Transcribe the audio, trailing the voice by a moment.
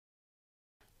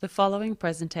The following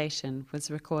presentation was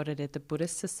recorded at the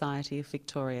Buddhist Society of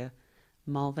Victoria,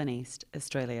 Malvern East,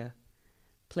 Australia.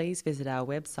 Please visit our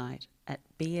website at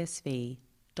bsv.net.au.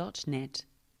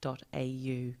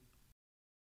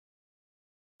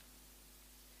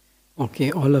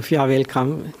 Okay, all of you are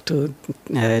welcome to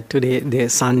today, the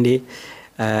Sunday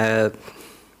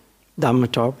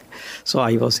Dhamma talk. So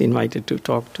I was invited to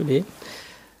talk today.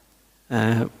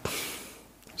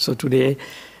 So today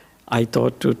I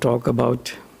thought to talk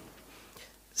about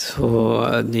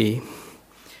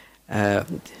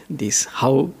this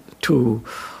how to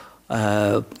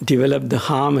develop the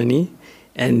harmony,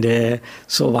 and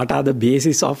so what are the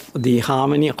basis of the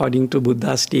harmony according to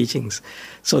Buddha's teachings.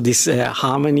 So this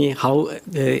harmony, how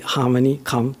the harmony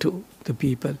come to the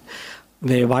people,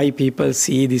 why people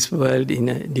see this world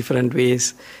in different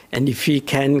ways, and if we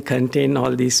can contain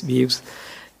all these views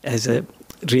as a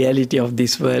reality of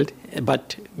this world,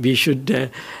 but we should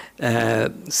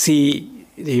see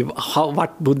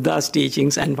what Buddha's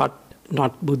teachings and what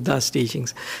not Buddha's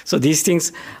teachings. So these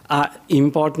things are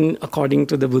important according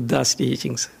to the Buddha's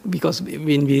teachings, because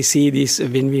when we see this,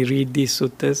 when we read these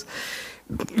suttas,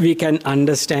 we can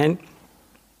understand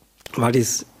what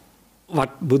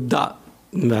Buddha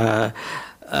want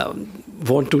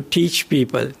to teach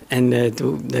people and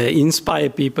to inspire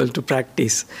people to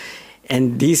practice.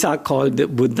 And these are called the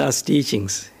Buddha's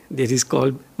teachings. This is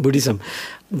called Buddhism.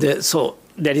 So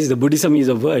that is, the Buddhism is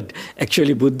a word.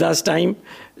 Actually, Buddha's time,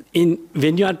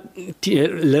 when you are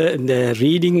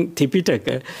reading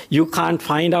Tipitaka, you can't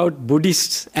find out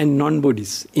Buddhists and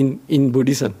non-Buddhists in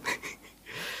Buddhism.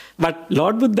 But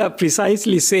Lord Buddha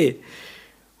precisely say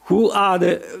who are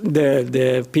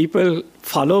the people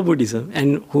follow Buddhism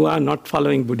and who are not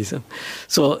following Buddhism.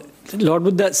 So Lord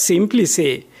Buddha simply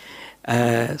say,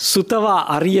 Sutava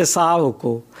Arya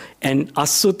Savako and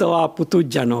Asutava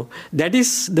Putujjano. That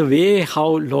is the way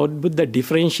how Lord Buddha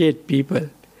differentiate people.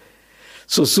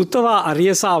 So Sutava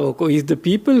Arya Savako is the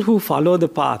people who follow the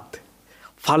path,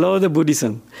 follow the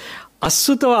Buddhism.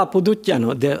 Asutava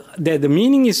Putujjano, the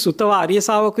meaning is Sutava Arya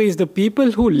Savako is the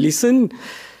people who listen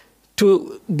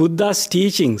to Buddha's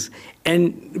teachings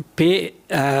and pay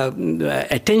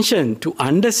attention to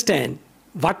understand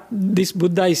what this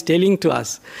Buddha is telling to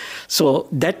us. So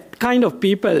that kind of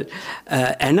people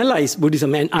analyze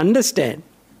Buddhism and understand.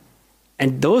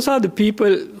 And those are the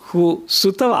people who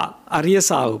Sutava Arya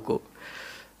Savako.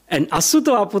 And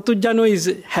Asutava Putujjano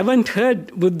haven't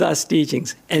heard Buddha's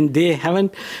teachings, and they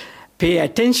haven't pay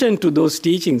attention to those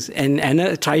teachings and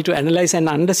try to analyze and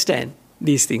understand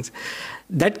these things.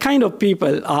 That kind of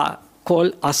people are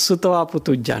called Asutava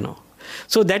Putujjano.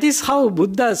 So that is how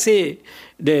Buddha say,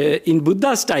 in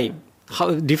Buddha's time,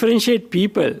 how differentiate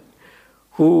people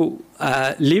who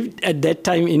lived at that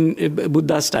time in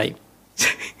Buddha's time.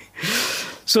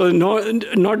 So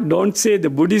don't say the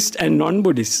Buddhist and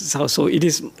non-Buddhist. So it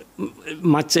is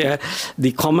much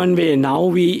the common way now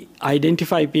we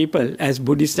identify people as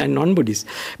Buddhist and non-Buddhist.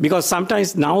 Because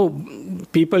sometimes now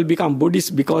people become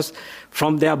Buddhist because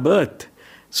from their birth.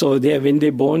 So when they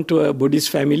born to a Buddhist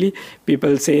family,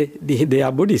 people say they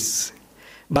are Buddhists.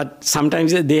 But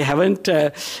sometimes they haven't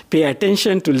pay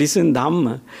attention to listen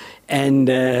Dhamma and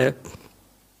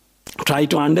try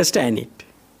to understand it.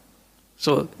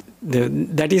 So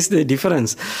that is the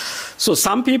difference. So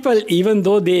some people, even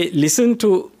though they listen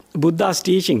to Buddha's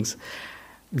teachings,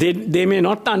 they may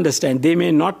not understand, they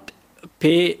may not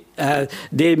pay,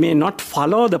 they may not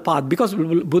follow the path, because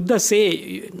Buddha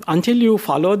say, until you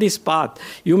follow this path,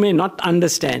 you may not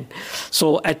understand.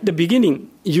 So at the beginning,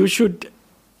 you should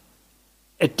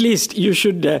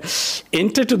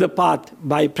enter to the path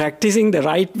by practicing the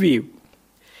right view.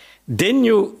 Then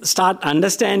you start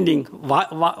understanding why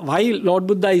Lord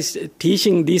Buddha is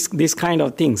teaching this kind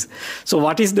of things. So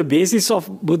what is the basis of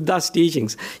Buddha's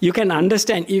teachings? You can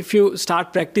understand if you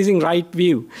start practicing right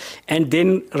view, and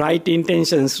then right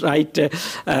intentions, right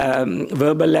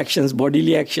verbal actions,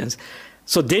 bodily actions.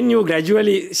 So then you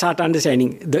gradually start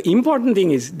understanding. The important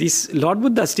thing is this Lord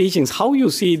Buddha's teachings, how you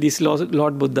see this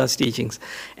Lord Buddha's teachings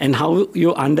and how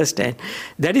you understand.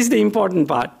 That is the important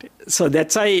part. So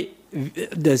that's why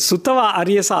the Sutava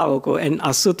Arya Savako and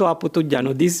Asutava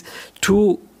Putujjano, these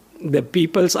two, the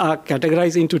peoples are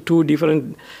categorized into two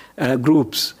different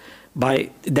groups.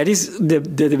 That is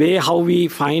the way how we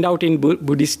find out in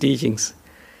Buddhist teachings.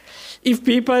 If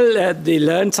people, they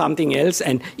learn something else,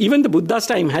 and even the Buddha's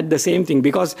time had the same thing,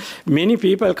 because many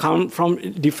people come from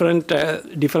different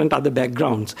other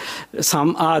backgrounds.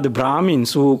 Some are the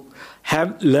Brahmins who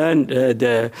have learned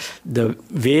the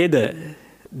Veda,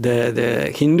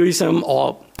 the Hinduism,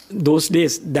 or those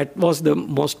days that was the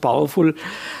most powerful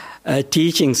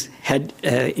teachings had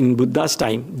in Buddha's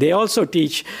time. They also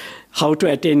teach how to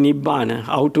attain Nibbana,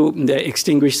 how to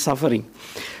extinguish suffering.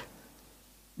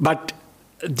 But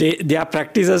their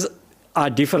practices are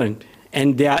different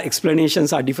and their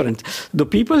explanations are different. The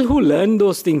people who learn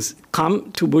those things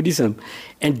come to Buddhism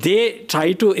and they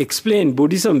try to explain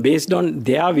Buddhism based on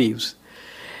their views.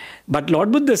 But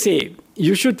Lord Buddha say,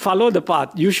 you should follow the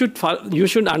path. You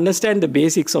should understand the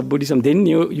basics of Buddhism. Then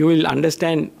you will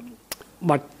understand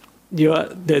what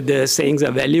the sayings,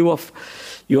 the value of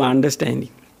your understanding.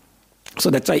 So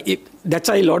that's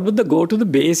why Lord Buddha go to the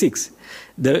basics,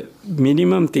 the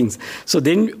minimum things. So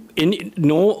then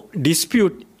no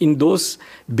dispute in those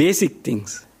basic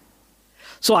things.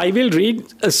 So I will read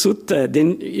a sutta,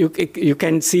 then you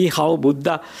can see how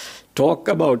Buddha talk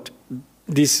about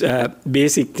these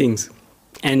basic things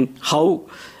and how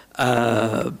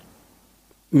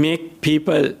make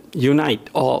people unite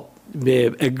or be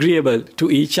agreeable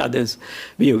to each other's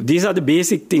view. These are the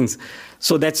basic things.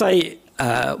 So that's why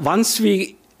once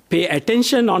we pay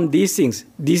attention on these things,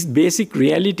 these basic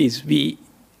realities we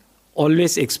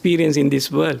always experience in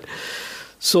this world.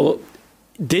 So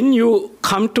then you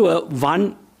come to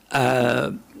one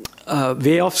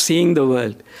way of seeing the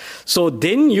world. So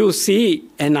then you see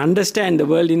and understand the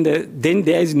world then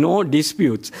there is no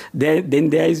disputes. Then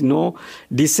there is no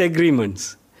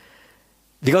disagreements.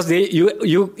 Because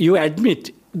you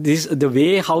admit the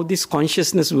way how this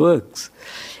consciousness works.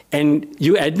 And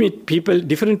you admit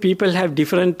different people have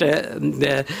different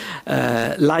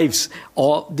lives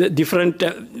or the different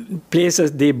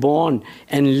places they born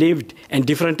and lived and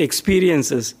different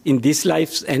experiences in these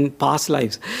lives and past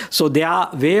lives. So their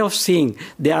way of seeing,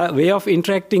 their way of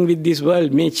interacting with this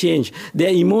world may change. Their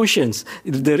emotions,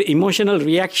 their emotional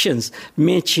reactions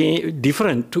may change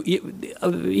different to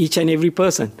each and every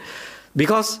person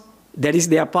because that is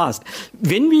their past.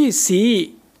 When we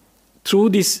see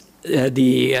through this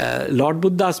the Lord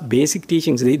Buddha's basic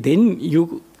teachings, then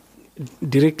you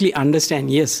directly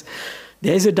understand, yes,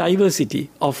 there is a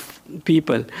diversity of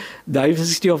people,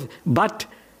 but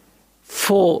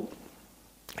for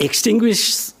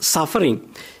extinguish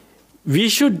suffering, we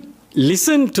should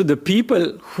listen to the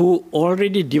people who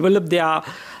already developed their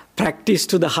practice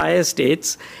to the higher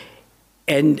states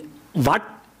and what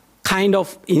kind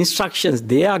of instructions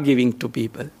they are giving to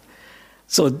people.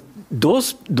 So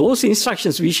those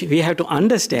instructions we have to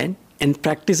understand and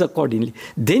practice accordingly.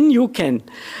 Then you can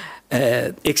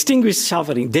extinguish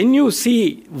suffering. Then you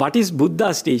see what is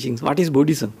Buddha's teachings, what is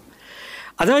Buddhism.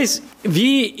 Otherwise,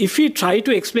 if we try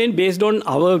to explain based on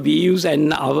our views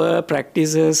and our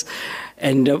practices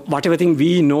and whatever thing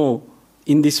we know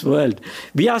in this world,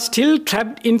 we are still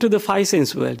trapped into the five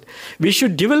sense world. We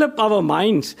should develop our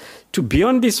minds to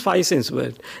beyond this five sense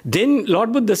world. Then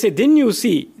Lord Buddha said, then you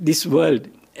see this world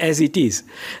as it is.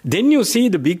 Then you see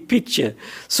the big picture.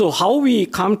 So how we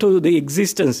come to the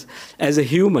existence as a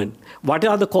human, what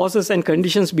are the causes and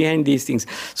conditions behind these things.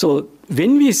 So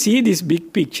when we see this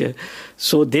big picture,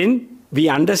 so then we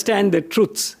understand the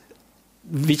truths,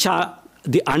 which are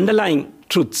the underlying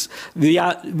truths.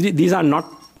 These are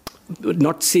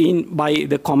not seen by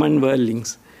the common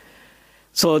worldlings.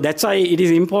 So that's why it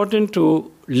is important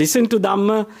to listen to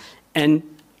Dhamma and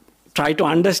try to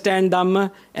understand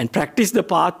Dhamma and practice the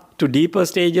path to deeper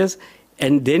stages,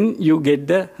 and then you get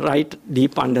the right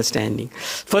deep understanding.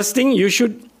 First thing, you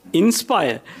should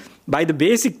inspire by the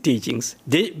basic teachings,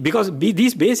 because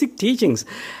these basic teachings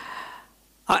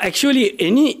are actually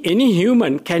any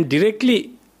human can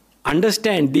directly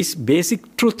understand these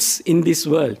basic truths in this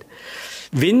world.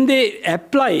 When they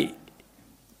apply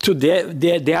to their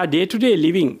day-to-day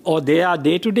living or their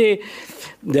day-to-day,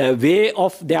 the way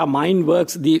of their mind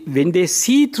works, when they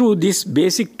see through these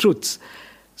basic truths,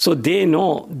 so they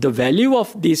know the value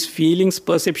of these feelings,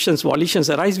 perceptions, volitions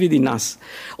arise within us,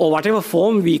 or whatever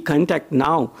form we contact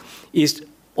now is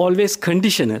always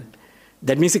conditional.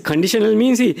 That means conditional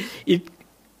means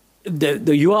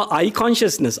your eye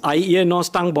consciousness, eye, ear, nose,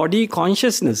 tongue, body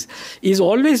consciousness is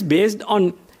always based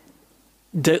on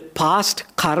the past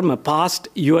karma, past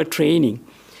your training.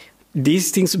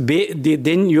 These things,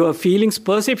 then your feelings,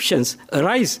 perceptions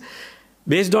arise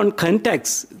based on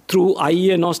contacts through eye,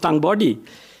 ear, nose, tongue, body,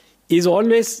 is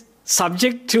always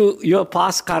subject to your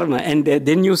past karma. And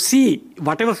then you see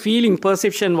whatever feeling,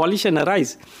 perception, volition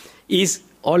arise is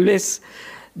always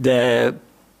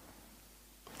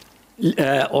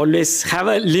always have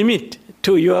a limit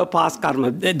to your past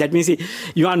karma. That means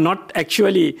you are not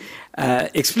actually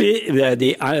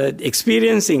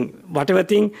experiencing whatever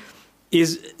thing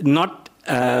is not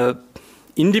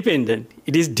independent.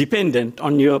 It is dependent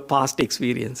on your past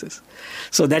experiences.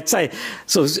 So that's why.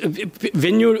 So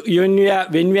when you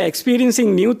are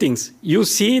experiencing new things, you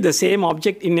see the same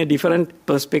object in a different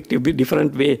perspective,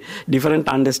 different way, different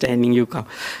understanding. You come.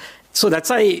 So that's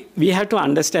why we have to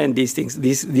understand these things,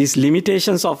 these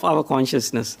limitations of our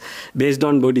consciousness based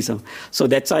on Buddhism. So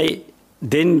that's why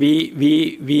then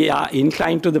we are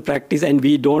inclined to the practice, and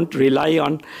we don't rely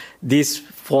on these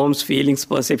forms, feelings,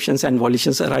 perceptions, and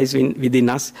volitions arise within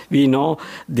us. We know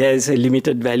there is a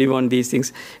limited value on these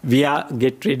things. We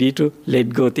get ready to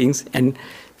let go things and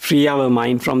free our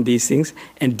mind from these things,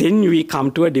 and then we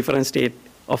come to a different state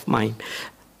of mind.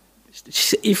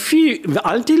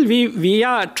 Until we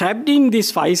are trapped in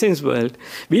this five sense world,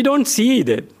 we don't see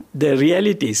the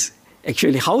realities,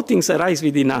 actually, how things arise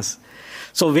within us.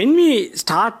 So when we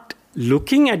start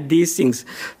looking at these things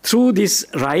through this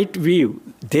right view,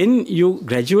 then you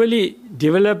gradually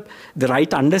develop the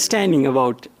right understanding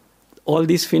about all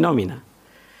these phenomena.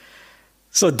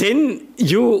 So then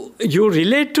you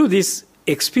relate to these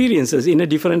experiences in a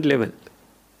different level.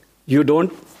 You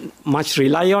don't much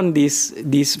rely on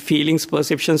these feelings,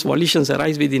 perceptions, volitions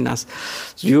arise within us.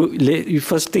 So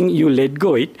first thing, you let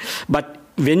go it, but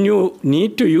when you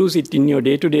need to use it in your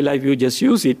day-to-day life, you just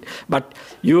use it. But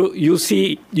you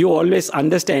see, you always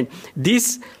understand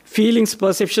these feelings,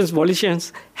 perceptions,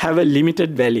 volitions have a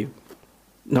limited value,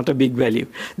 not a big value.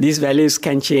 These values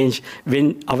can change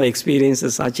when our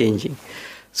experiences are changing.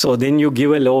 So then you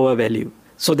give a lower value.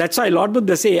 So that's why Lord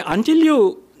Buddha say, until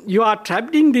you are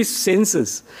trapped in these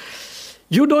senses,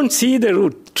 you don't see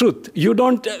the truth.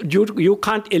 You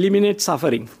can't eliminate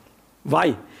suffering.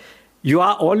 Why? You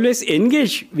are always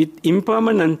engaged with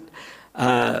impermanent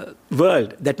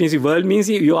world. That means the world means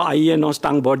your eye, nose,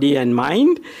 tongue, body, and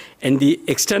mind. And the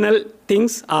external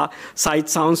things are sight,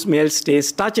 sound, smell,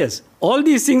 taste, touches. All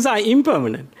these things are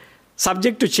impermanent,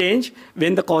 subject to change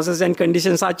when the causes and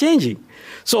conditions are changing.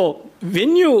 So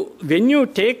when you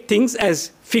take things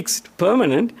as fixed,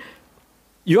 permanent,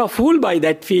 you are fooled by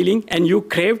that feeling and you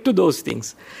crave to those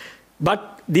things.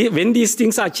 But when these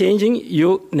things are changing,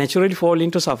 you naturally fall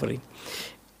into suffering.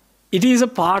 It is a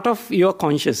part of your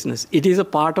consciousness. It is a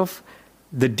part of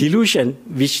the delusion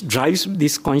which drives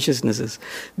these consciousnesses.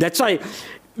 That's why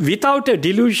without a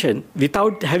delusion,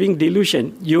 without having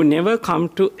delusion, you never come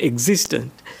to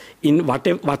existence in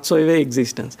whatsoever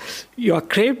existence. You are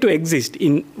craved to exist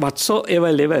in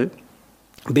whatsoever level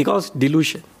because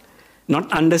delusion,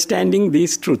 not understanding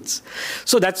these truths.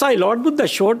 So that's why Lord Buddha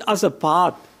showed us a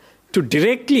path to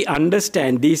directly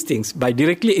understand these things by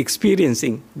directly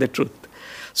experiencing the truth.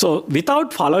 So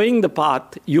without following the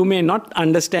path, you may not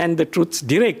understand the truths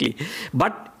directly,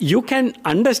 but you can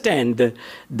understand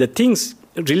the things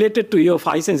related to your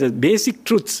five senses, basic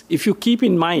truths. If you keep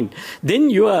in mind, then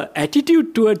your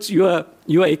attitude towards your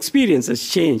experiences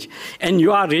change, and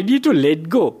you are ready to let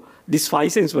go this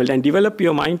five sense world and develop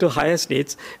your mind to higher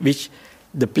states, which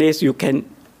the place you can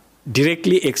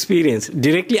directly experience,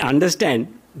 directly understand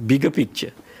big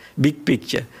picture,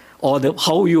 or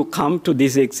how you come to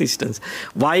this existence,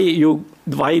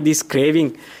 why this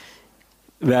craving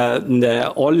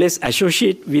always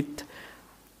associate with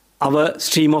our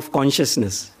stream of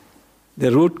consciousness.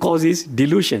 The root cause is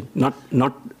delusion, not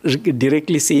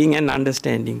directly seeing and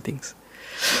understanding things.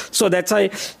 So that's why.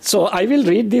 So I will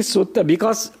read this sutta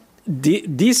because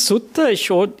this sutta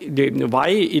showed why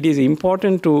it is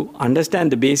important to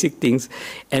understand the basic things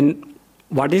and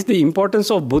what is the importance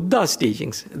of Buddha's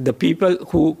teachings. The people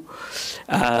who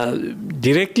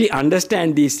directly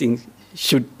understand these things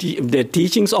the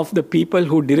teachings of the people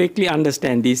who directly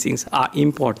understand these things are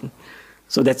important.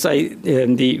 So that's why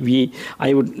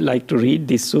I would like to read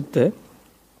this sutta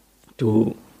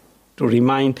to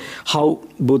remind how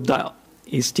Buddha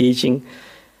is teaching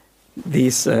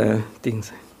these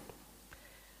things.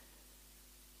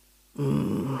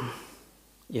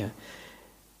 Yeah,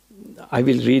 I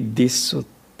will read this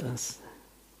suttas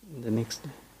the next.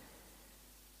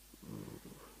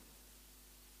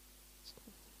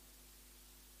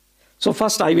 So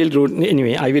first I will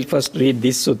first read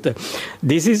this sutta.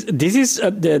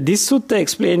 This sutta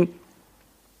explains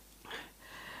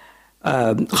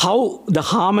how the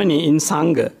harmony in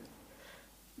Sangha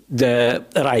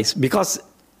arise, because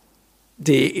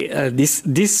this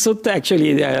sutta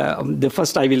actually the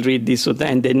first I will read this sutta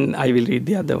and then I will read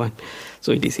the other one,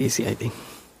 so it is easy, I think.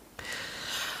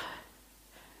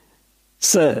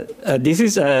 So this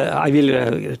is I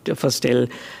will first tell,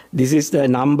 this is the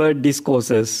numbered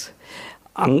discourses,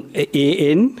 AN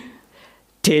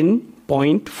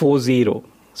 10.40.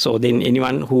 So then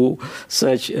anyone who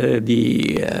search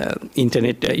the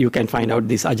internet, you can find out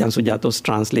this Ajahn Sujato's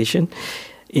translation.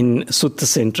 in Sutta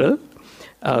Central.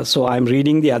 So I'm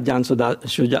reading the Ajahn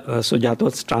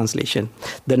Sujato's translation.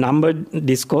 The numbered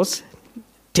discourse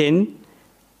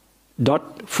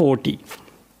 10.40.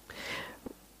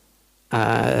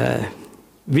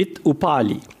 With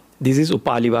Upali, this is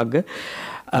Upali Vagga,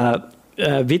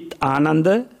 with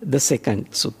Ananda, the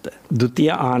second sutta,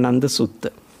 Dutiya Ananda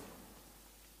Sutta.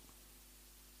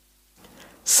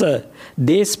 Sir,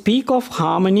 they speak of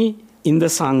harmony in the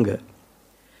Sangha.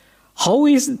 How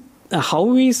is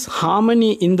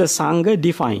harmony in the Sangha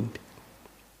defined?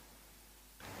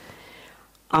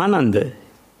 Ananda,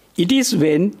 it is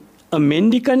when a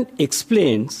mendicant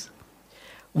explains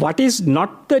what is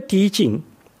not the teaching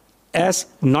as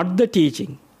not the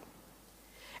teaching,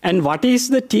 and what is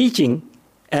the teaching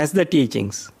as the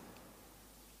teachings.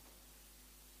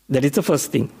 That is the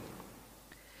first thing.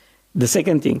 The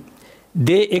second thing,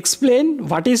 they explain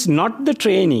what is not the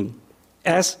training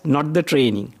as not the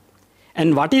training,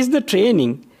 and what is the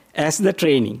training as the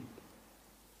training.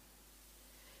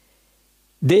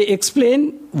 They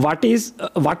explain what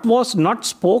was not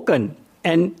spoken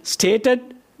and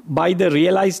stated by the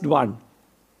realized one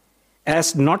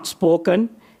as not spoken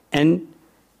and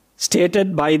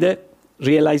stated by the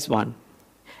realized one,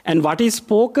 and what is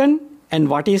spoken and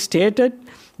what is stated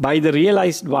by the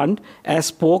realized one as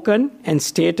spoken and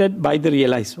stated by the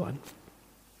realized one.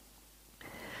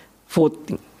 Fourth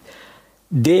thing,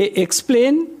 they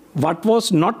explain what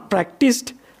was not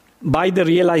practiced by the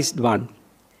realized one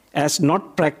as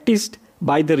not practiced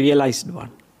by the realized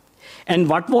one, and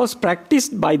what was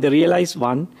practiced by the realized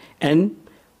one and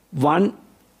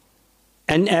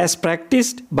as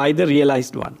practiced by the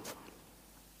realized one.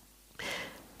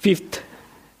 Fifth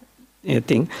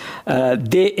thing,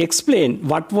 they explain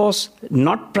what was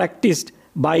not practiced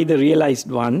by the realized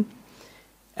one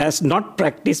as not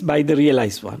practiced by the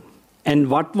realized one, and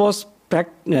what was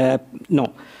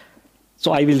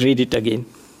So I will read it again.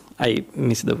 I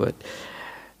missed the word.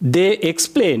 They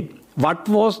explain what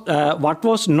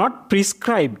was not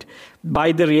prescribed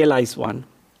by the realized one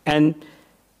and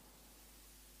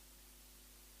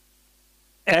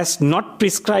as not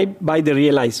prescribed by the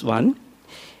realized one,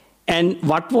 and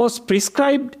what was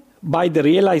prescribed by the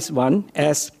realized one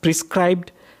as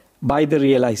prescribed by the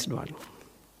realized one.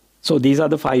 So these are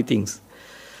the 5 things.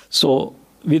 So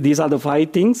these are the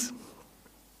 5 things.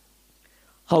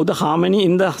 How the harmony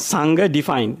in the Sangha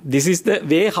defined. This is the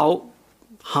way how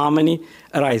harmony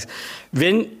arises.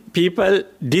 When people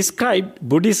describe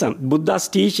Buddhism, Buddha's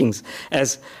teachings,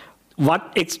 as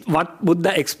what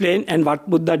Buddha explained and what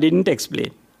Buddha didn't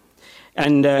explain,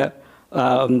 and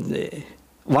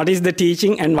what is the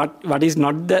teaching and what is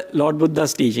not the Lord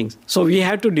Buddha's teachings. So we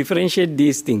have to differentiate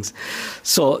these things.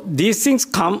 So these things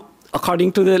come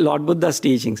according to the Lord Buddha's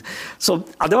teachings. So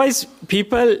otherwise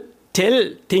people tell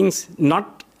things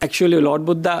not actually Lord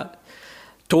Buddha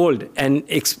told and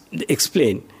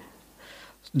explained.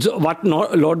 So what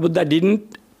Lord Buddha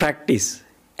didn't practice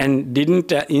and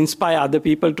didn't inspire other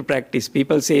people to practice.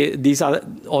 People say these are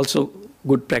also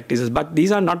good practices, but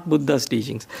these are not Buddha's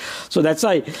teachings. So that's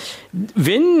why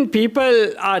when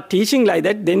people are teaching like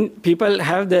that, then people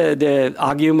have the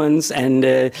arguments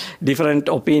and different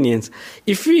opinions.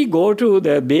 If we go to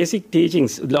the basic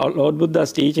teachings, Lord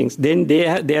Buddha's teachings, then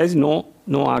there is no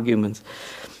arguments.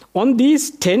 On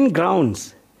these 10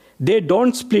 grounds, they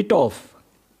don't split off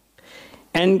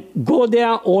and go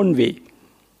their own way.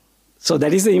 So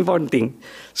that is the important thing.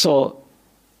 So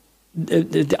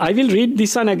I will read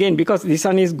this one again because this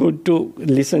one is good to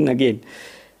listen again.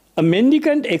 A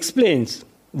mendicant explains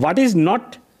what is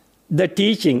not the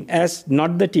teaching as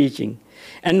not the teaching,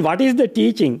 and what is the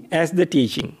teaching as the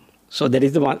teaching. So that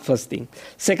is the first thing.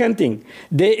 Second thing,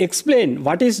 they explain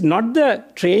what is not the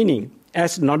training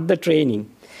as not the training,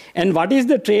 and what is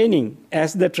the training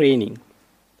as the training.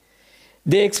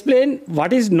 They explain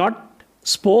what is not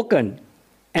spoken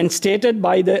and stated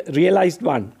by the realized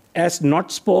one as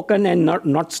not spoken and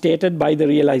not stated by the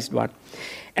realized one,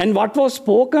 and what was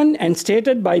spoken and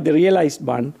stated by the realized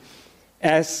one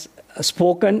as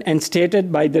spoken and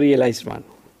stated by the realized one.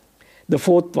 The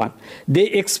fourth one, they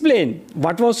explain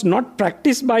what was not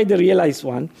practiced by the realized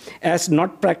one as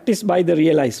not practiced by the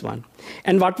realized one,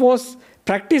 and what was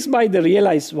practiced by the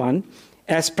realized one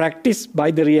as practiced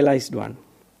by the realized one.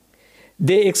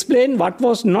 They explain what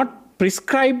was not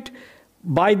prescribed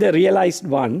by the realized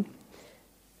one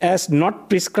as not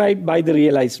prescribed by the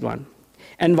realized one,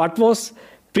 and what was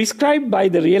prescribed by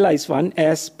the realized one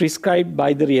as prescribed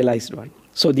by the realized one.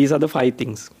 So these are the 5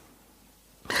 things.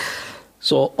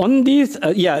 So on these,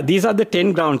 these are the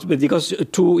 10 grounds because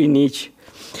 2 in each.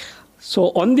 So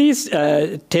on these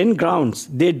 10 grounds,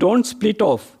 they don't split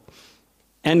off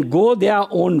and go their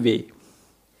own way.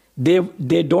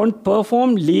 They don't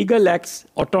perform legal acts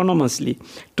autonomously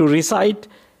to recite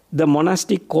the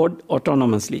monastic code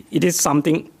autonomously. It is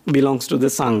something belongs to the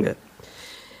Sangha.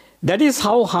 That is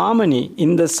how harmony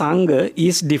in the Sangha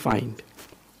is defined.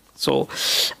 So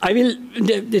I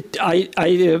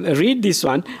read this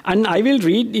one, and I will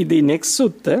read the next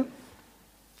sutta.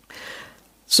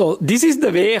 So this is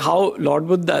the way how Lord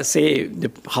Buddha say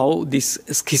how this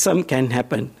schism can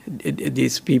happen.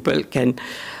 These people can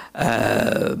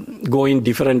go in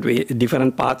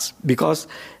different paths, because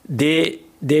they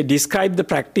describe the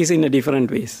practice in a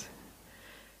different ways.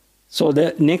 So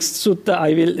the next sutta,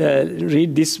 I will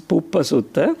read this Puppa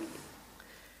Sutta.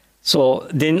 So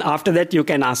then after that you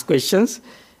can ask questions.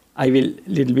 I will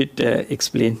little bit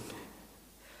explain.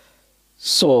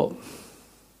 So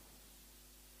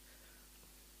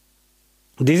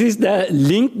this is the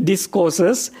Linked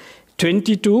Discourses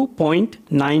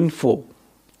 22.94.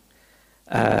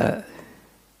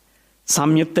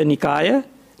 Samyutta Nikaya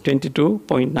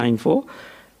 22.94.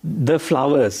 The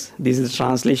Flowers. This is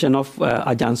translation of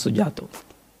Ajahn Sujato.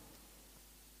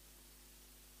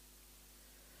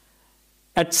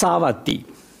 At Savatthi,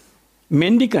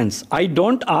 mendicants, I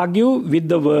don't argue with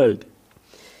the world.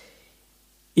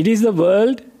 It is the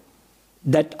world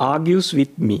that argues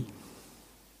with me.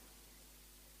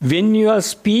 When your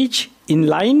speech in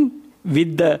line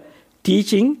with the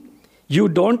teaching, you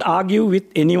don't argue with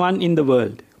anyone in the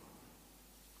world.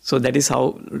 So that is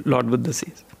how Lord Buddha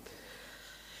says.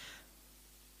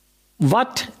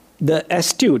 What the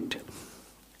astute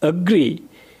agree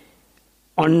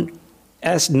on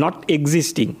as not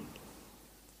existing,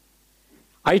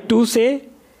 I too say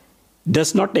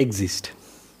does not exist.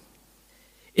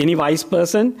 Any wise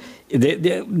person,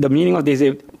 the meaning of this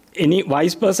is, any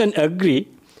wise person agree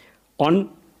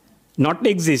on not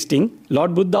existing,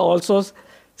 Lord Buddha also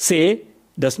say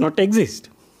does not exist.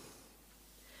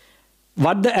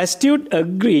 What the astute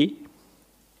agree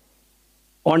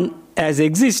on as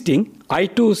existing, I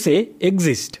too say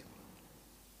exist.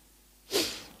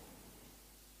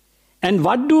 And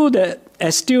what do the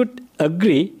astute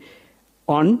agree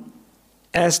on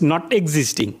as not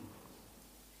existing,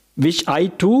 which I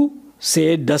too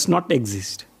say does not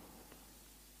exist?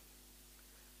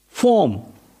 Form,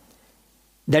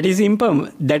 that is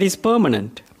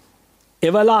permanent,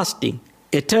 everlasting,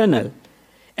 eternal,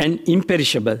 and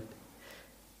imperishable.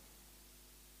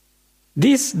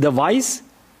 This the wise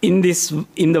in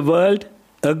the world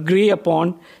agree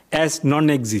upon as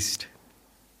non-exist.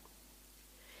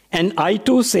 And I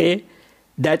too say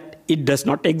that it does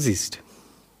not exist.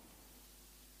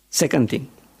 Second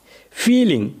thing,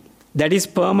 feeling, that is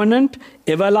permanent,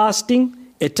 everlasting,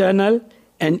 eternal,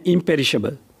 and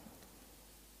imperishable.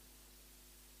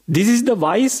 This is the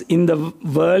wise in the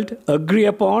world agree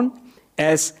upon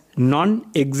as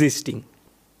non-existing.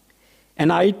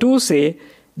 And I too say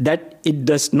that it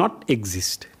does not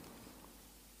exist.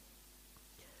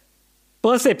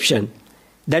 Perception,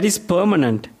 that is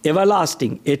permanent,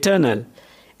 everlasting, eternal,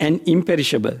 and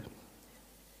imperishable.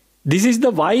 This is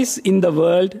the wise in the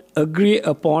world agree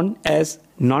upon as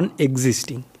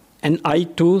non-existing. And I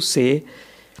too say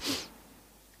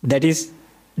that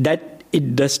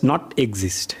it does not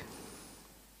exist.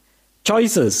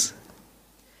 Choices.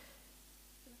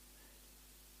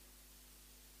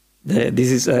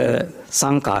 This is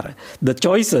Sankara. The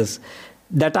choices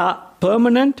that are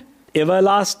permanent,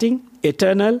 everlasting,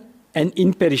 eternal, and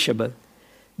imperishable.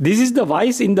 This is the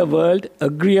wise in the world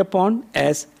agree upon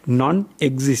as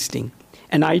non-existing.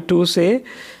 And I too say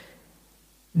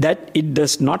that it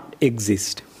does not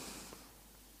exist.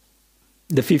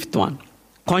 The fifth one,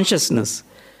 consciousness.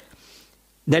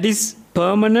 That is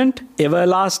permanent,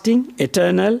 everlasting,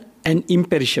 eternal, and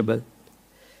imperishable.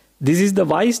 This is the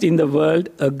wise in the world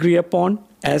agree upon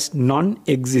as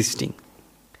non-existing.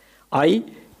 I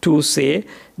too say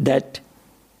that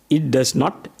it does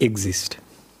not exist.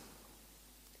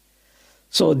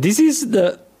 So this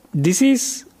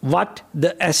is what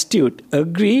the astute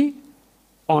agree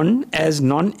on as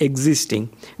non-existing,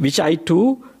 which I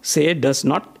too say does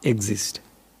not exist.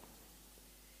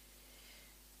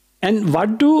 And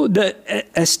what do the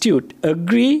astute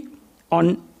agree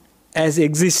on as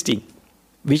existing,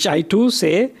 which I too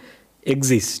say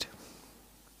exist?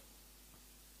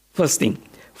 First thing,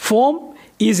 form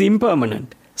is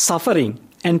impermanent, suffering,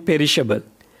 and perishable.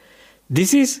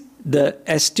 This is the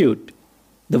astute,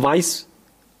 the wise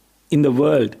in the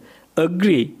world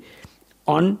agree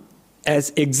on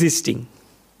as existing,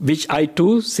 which I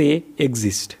too say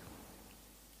exist.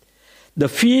 The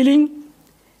feeling,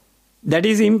 that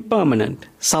is impermanent,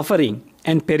 suffering,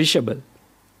 and perishable.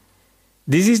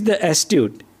 This is the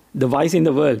astute, the wise in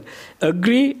the world,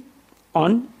 agree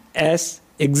on as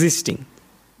existing,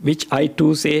 which I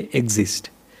too say exist.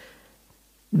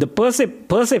 The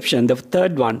perception, the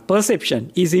third one,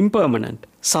 perception is impermanent,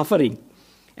 suffering,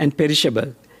 and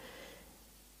perishable.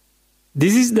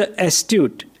 This is the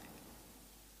astute,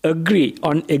 agree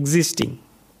on existing,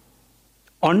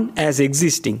 on as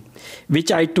existing,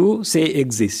 which I too say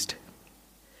exist.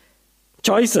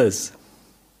 Choices,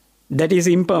 that is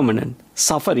impermanent,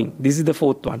 suffering, this is the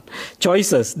fourth one.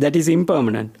 Choices, that is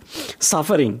impermanent,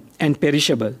 suffering, and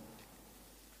perishable.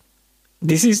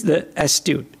 This is the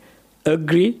astute,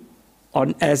 agree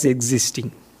on as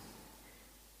existing,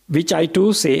 which I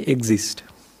too say exist.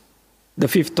 The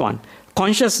fifth one,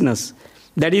 consciousness,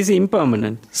 that is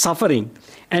impermanent, suffering,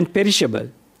 and perishable.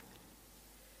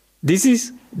 This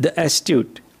is the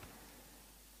astute,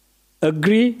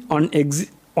 agree on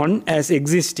as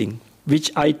existing,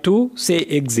 which I too say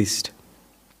exist.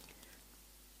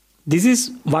 This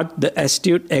is what the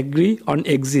astute agree on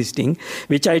existing,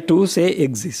 which I too say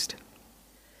exist.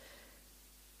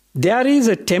 There is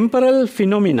a temporal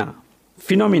phenomenon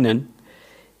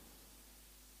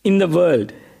in the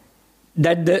world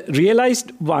that the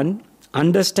realized one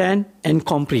understands and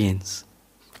comprehends.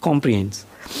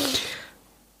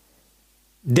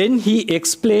 Then he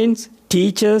explains,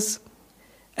 teaches,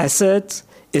 asserts,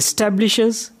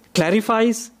 establishes,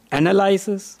 clarifies,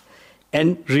 analyzes,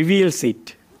 and reveals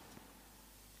it.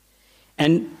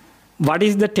 And what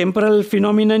is the temporal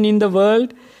phenomenon in the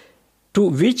world to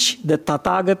which the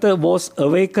Tathagata was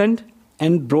awakened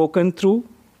and broken through?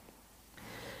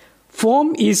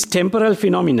 Form is temporal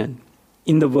phenomenon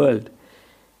in the world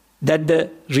that the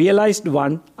realized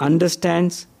one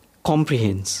understands,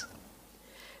 comprehends.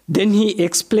 Then he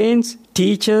explains,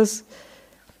 teaches,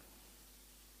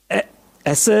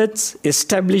 asserts,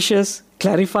 establishes,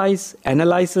 clarifies,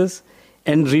 analyzes,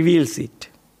 and reveals it.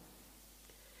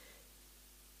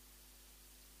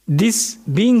 This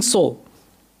being so,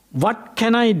 what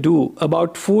can I do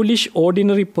about foolish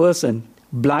ordinary person,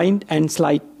 blind and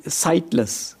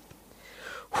sightless,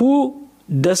 who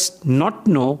does not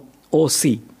know or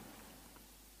see?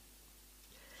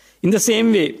 In the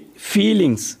same way,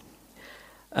 feelings,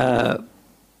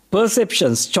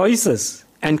 perceptions, choices,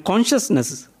 and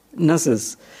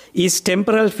consciousnesses is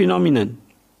temporal phenomenon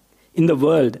in the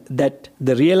world that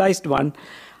the realized one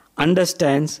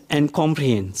understands and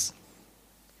comprehends.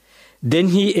 Then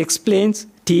he explains,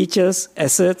 teaches,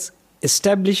 asserts,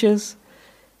 establishes,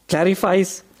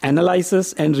 clarifies,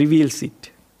 analyzes, and reveals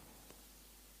it.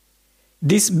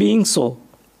 This being so,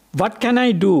 what can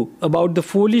I do about the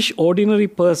foolish ordinary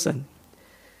person,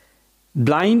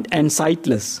 blind and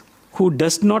sightless, who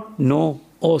does not know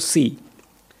or see?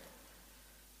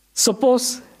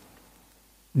 Suppose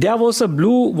there was a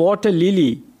blue water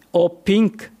lily or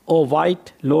pink or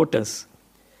white lotus.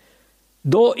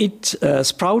 Though it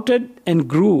sprouted and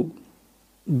grew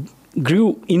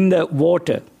in the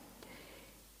water,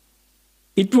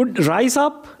 it would rise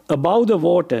up above the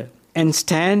water and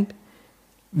stand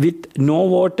with no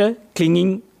water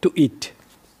clinging to it.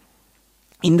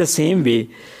 In the same way,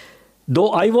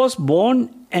 though I was born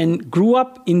and grew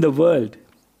up in the world,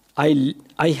 I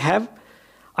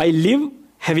live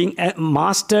having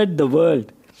mastered the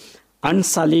world,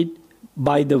 unsullied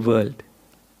by the world.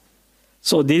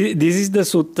 So this is the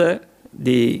sutta,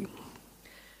 the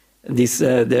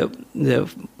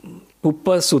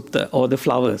Puppa Sutta, or the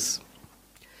flowers.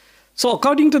 So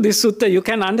according to this sutta, you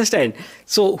can understand.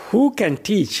 So who can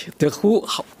teach?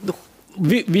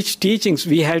 Which teachings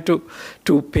we have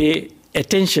to pay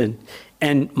attention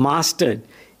and master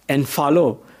and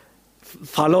follow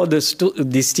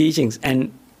these teachings,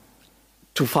 and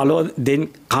to follow, then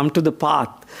come to the path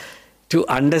to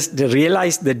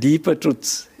realize the deeper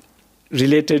truths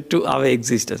related to our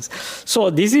existence. So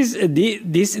this is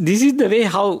the way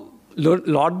how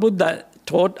Lord Buddha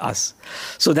taught us.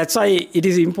 So that's why it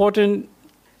is important.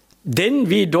 Then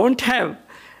we don't have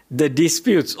the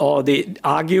disputes or the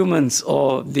arguments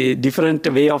or the different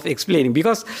way of explaining.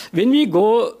 Because when we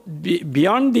go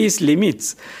beyond these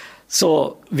limits,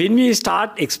 so when we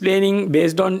start explaining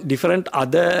based on different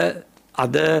other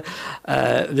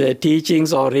the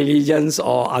teachings or religions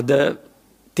or other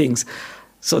things,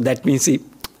 so that means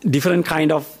different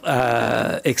kind of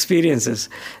experiences.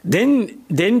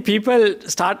 Then people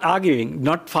start arguing,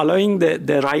 not following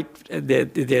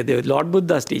the Lord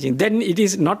Buddha's teaching. Then it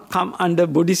is not come under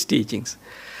Buddhist teachings.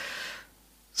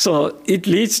 So it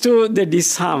leads to the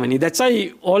disharmony. That's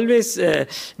why always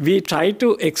we try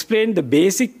to explain the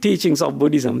basic teachings of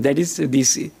Buddhism. That is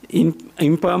this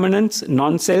impermanence,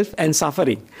 non-self, and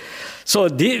suffering. So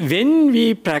when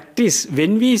we practice,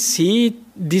 when we see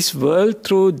this world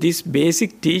through these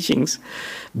basic teachings,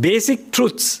 basic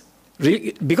truths,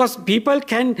 because people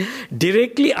can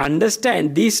directly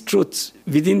understand these truths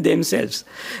within themselves.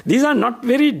 These are not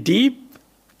very deep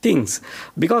things,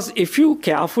 because if you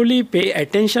carefully pay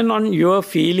attention on your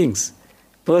feelings,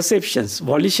 perceptions,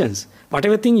 volitions,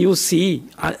 whatever thing you see,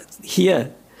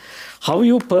 hear, how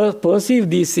you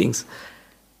perceive these things,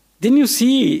 then you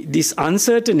see this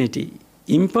uncertainty,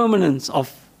 impermanence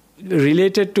of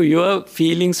related to your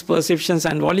feelings, perceptions,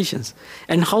 and volitions,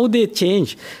 and how they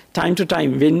change time to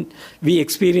time when we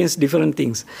experience different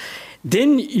things.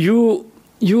 Then you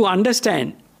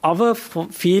understand our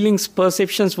feelings,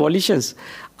 perceptions, volitions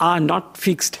are not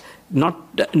fixed, don't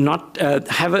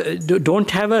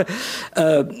have a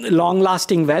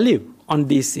long-lasting value on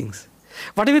these things.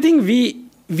 Whatever thing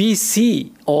we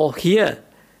see or hear,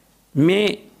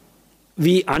 may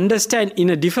we understand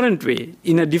in a different way,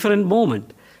 in a different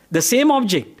moment. The same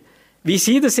object, we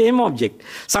see the same object.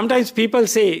 Sometimes people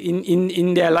say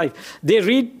in their life, they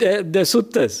read the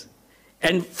suttas,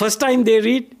 and first time they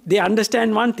read, they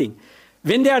understand one thing.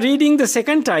 When they are reading the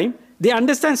second time, they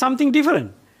understand something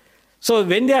different. So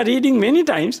when they are reading many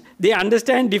times, they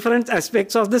understand different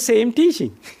aspects of the same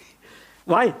teaching.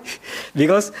 Why?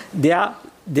 Because their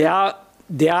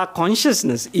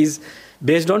consciousness is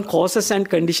based on causes and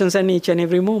conditions in each and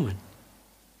every moment.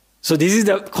 So this is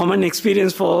the common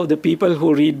experience for the people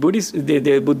who read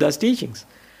the Buddha's teachings.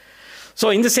 So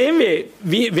in the same way,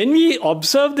 when we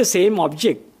observe the same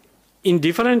object in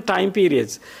different time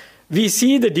periods, we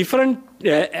see the different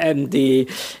the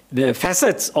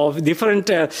facets of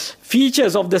different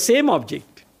features of the same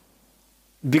object.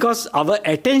 Because our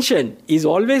attention is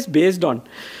always based on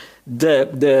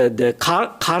the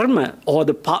karma or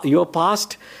your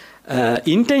past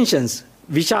intentions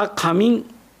which are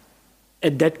coming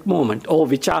at that moment, or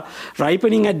which are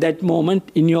ripening at that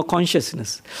moment in your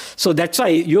consciousness. So that's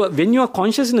why when your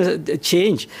consciousness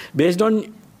change based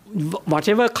on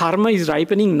whatever karma is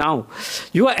ripening now,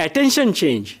 your attention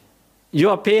change.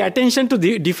 You pay attention to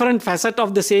the different facet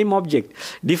of the same object,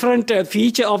 different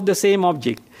feature of the same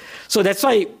object. So that's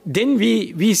why then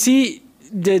we see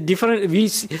the different,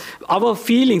 our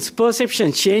feelings,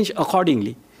 perceptions change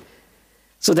accordingly.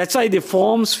 So that's why the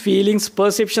forms, feelings,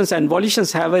 perceptions, and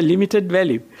volitions have a limited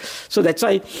value. So that's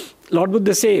why Lord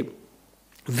Buddha say,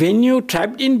 when you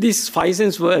trapped in this five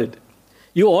sense world,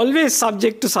 you always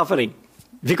subject to suffering,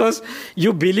 because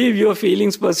you believe your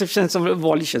feelings, perceptions, and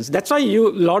volitions. That's why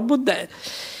Lord Buddha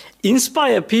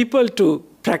inspire people to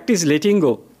practice letting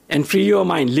go and free your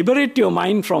mind, liberate your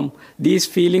mind from these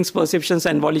feelings, perceptions,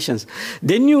 and volitions.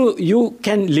 Then you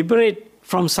can liberate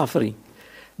from suffering.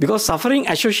 Because suffering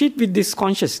associates with this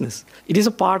consciousness. It is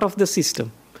a part of the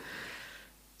system.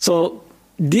 So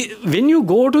when you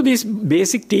go to these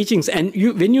basic teachings and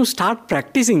when you start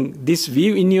practicing this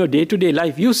view in your day-to-day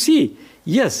life, you see,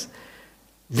 yes,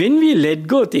 when we let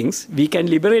go things, we can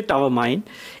liberate our mind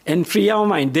and free our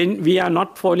mind. Then we are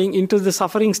not falling into the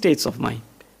suffering states of mind.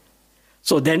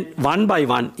 So then one by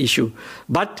one issue.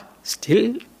 But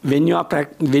still, when you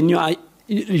are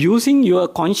using your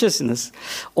consciousness,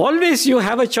 always you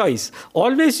have a choice.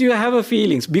 Always you have a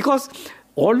feelings, because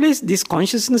always this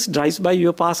consciousness drives by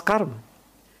your past karma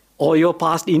or your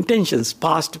past intentions,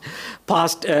 past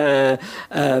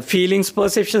feelings,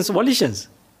 perceptions, volitions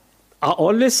are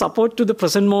always support to the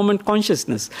present moment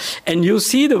consciousness. And you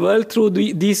see the world through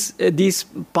these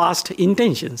past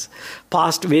intentions,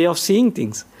 past way of seeing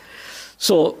things.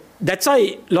 So that's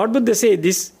why Lord Buddha say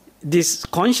this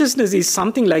consciousness is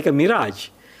something like a mirage.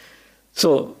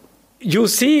 So you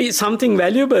see something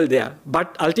valuable there,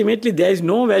 but ultimately there is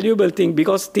no valuable thing,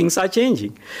 because things are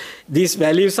changing. These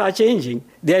values are changing.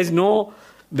 There is no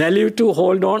value to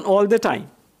hold on all the time.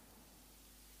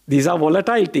 These are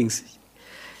volatile things,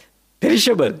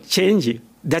 perishable, changing.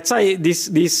 That's why these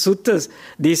suttas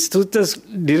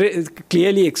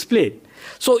clearly explain.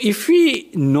 So if we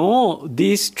know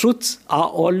these truths are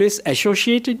always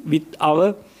associated with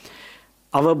our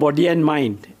body and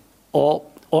mind, or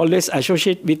always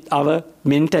associated with our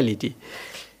mentality,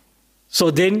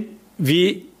 so then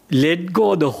we let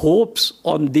go the hopes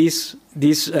on the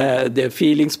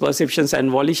feelings, perceptions, and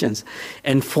volitions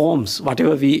and forms,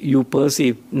 whatever you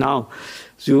perceive now.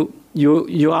 So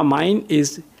your mind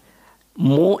is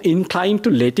more inclined to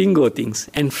letting go things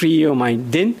and free your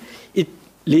mind. Then it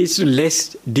leads to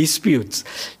less disputes,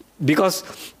 because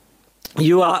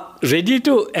you are ready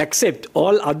to accept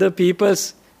all other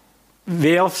people's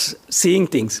way of seeing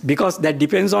things, because that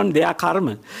depends on their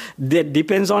karma. That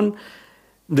depends on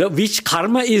which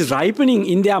karma is ripening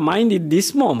in their mind in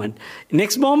this moment.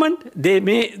 Next moment,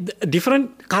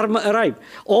 different karma arrive,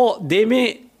 or they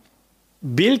may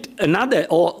build another,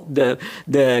 or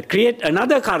create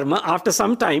another karma after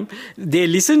some time. They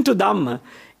listen to Dhamma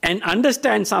and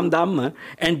understand some Dhamma,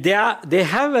 and they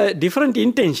have different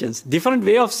intentions, different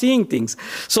way of seeing things.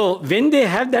 So when they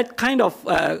have that kind of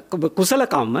kusala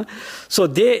karma, so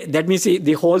that means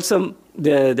the wholesome,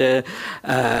 the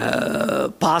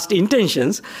past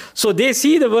intentions, so they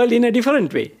see the world in a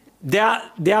different way. Their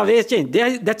ways change.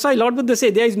 That's why Lord Buddha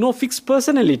said there is no fixed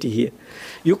personality here.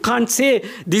 You can't say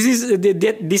this is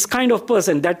this kind of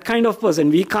person, that kind of person.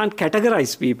 We can't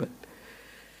categorize people,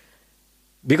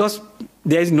 because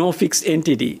there is no fixed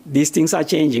entity. These things are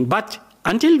changing. But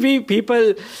until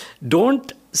people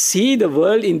don't see the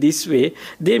world in this way,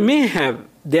 they may have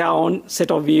their own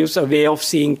set of views, a way of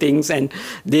seeing things, and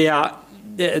they have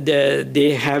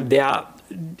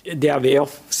their way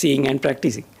of seeing and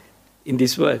practicing in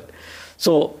this world.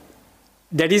 So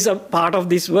that is a part of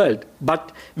this world.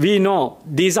 But we know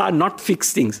these are not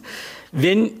fixed things.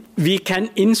 When we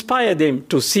can inspire them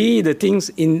to see the things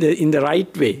in the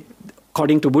right way,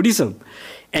 according to Buddhism,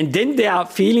 and then their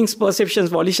feelings, perceptions,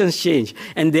 volitions change,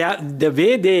 and the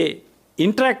way they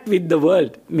interact with the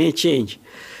world may change.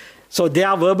 So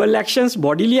their verbal actions,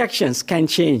 bodily actions can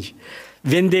change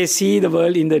when they see the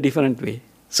world in the different way.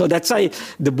 So that's why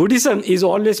the Buddhism is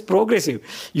always progressive.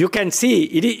 You can see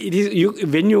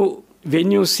when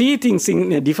you see things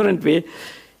in a different way,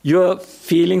 your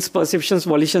feelings, perceptions,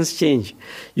 volitions change.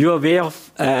 Your way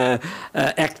of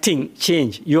acting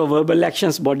change. Your verbal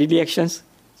actions, bodily actions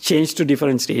change to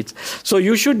different states. So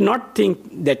you should not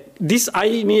think that this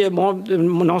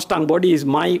nose, tongue, body is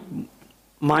my,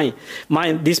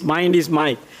 this mind is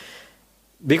mine,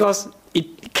 because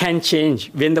it can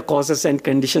change when the causes and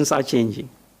conditions are changing.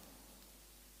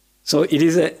 So it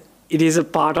is a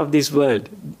part of this world.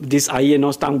 This eye,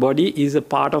 nose, tongue, body is a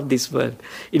part of this world.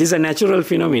 It is a natural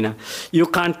phenomena. You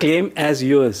can't claim as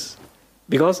yours,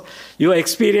 because your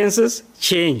experiences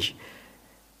change.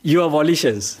 Your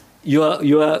volitions, your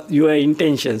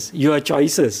intentions, your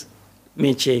choices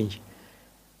may change.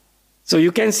 So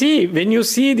you can see, when you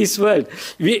see this world,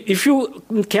 if you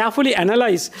carefully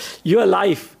analyze your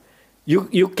life,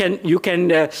 you can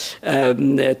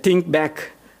think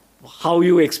back how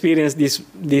you experience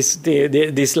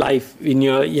this life in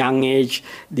your young age,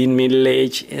 in middle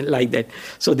age, like that.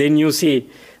 So then you see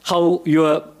how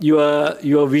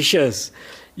your wishes,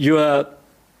 your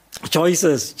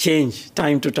choices change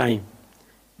time to time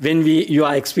when you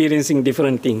are experiencing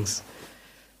different things.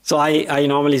 So I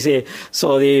normally say,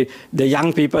 so the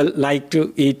young people like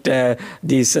to eat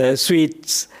these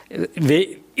sweets.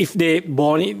 If they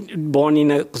born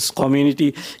in a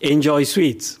community, enjoy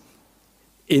sweets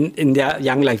in their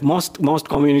young life. Most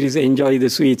communities enjoy the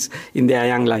sweets in their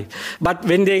young life. But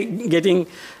when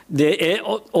they're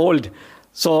old,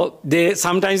 so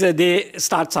sometimes they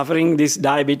start suffering this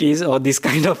diabetes or this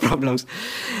kind of problems.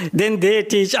 Then they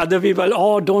teach other people,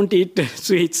 oh, don't eat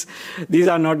sweets. These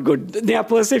are not good. Their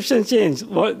perception change.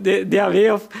 Their way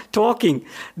of talking,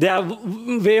 their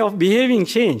way of behaving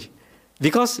change.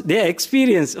 Because their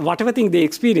experience, whatever thing they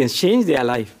experience, change their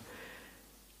life.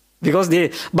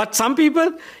 But some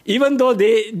people, even though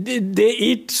they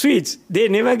eat sweets, they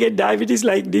never get diabetes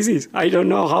like disease. I don't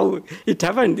know how it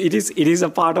happened. It is a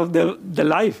part of the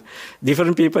life.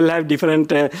 Different people have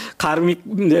different karmic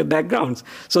backgrounds.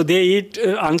 So they eat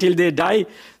until they die.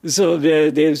 So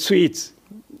they sweets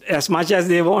as much as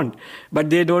they want,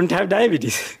 but they don't have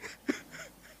diabetes.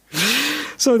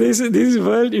 So this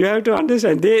world, you have to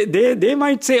understand. They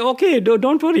might say, okay,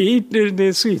 don't worry, eat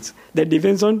the sweets. That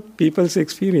depends on people's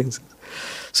experiences.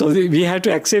 So we have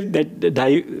to accept that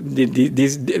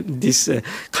this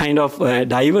kind of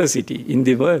diversity in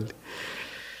the world.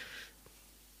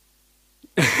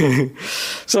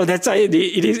 So that's why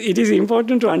it is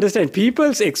important to understand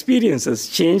people's experiences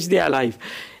change their life.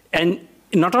 And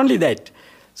not only that,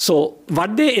 so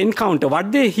what they encounter,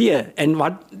 what they hear, and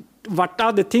what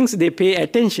are the things they pay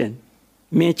attention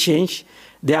may change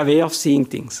their way of seeing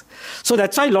things. So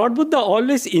that's why Lord Buddha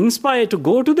always inspired to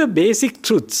go to the basic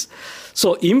truths.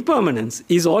 So impermanence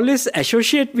is always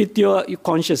associated with your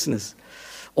consciousness.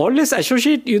 Always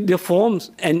associate with the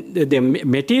forms and the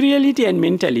materiality and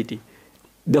mentality.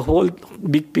 The whole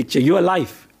big picture, your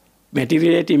life.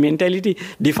 Materiality, mentality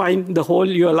define the whole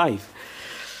your life.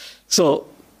 So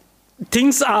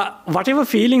things are, whatever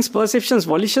feelings, perceptions,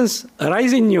 volitions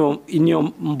arise in your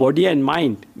body and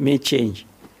mind may change.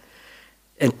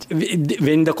 and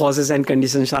when the causes and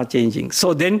conditions are changing.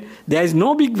 So then there is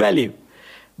no big value.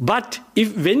 But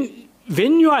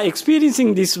when you are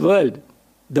experiencing this world,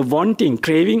 the wanting,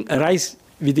 craving arise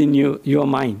within your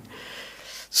mind.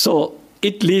 So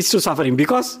it leads to suffering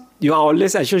because you are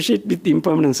always associated with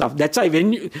impermanent stuff. That's why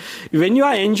when you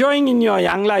are enjoying in your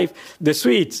young life the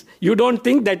sweets, you don't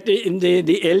think that in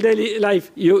the elderly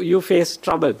life you face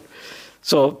trouble.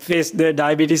 So face the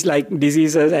diabetes-like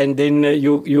diseases, and then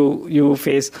you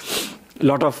face a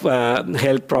lot of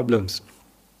health problems.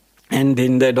 And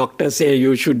then the doctors say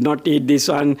you should not eat this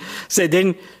one. So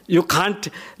then you can't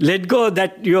let go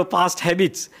that your past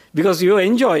habits because you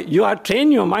are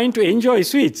trained your mind to enjoy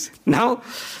sweets. Now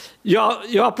you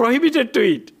are prohibited to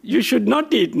eat. You should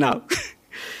not eat now.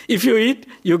 If you eat,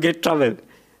 you get trouble.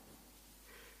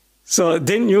 So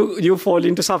then you fall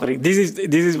into suffering. This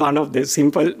is one of the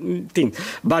simple things.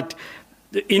 But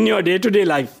in your day-to-day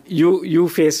life, you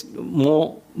face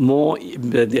more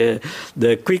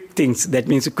the quick things. That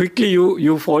means quickly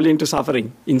you fall into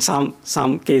suffering in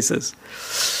some cases.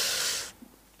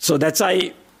 So that's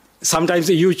why sometimes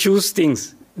you choose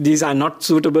things. These are not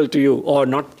suitable to you or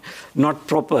not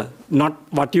proper. Not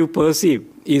what you perceive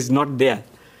is not there.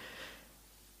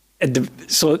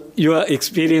 So your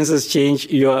experiences change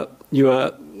the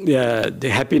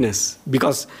happiness,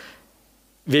 because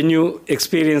when you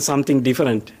experience something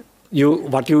different,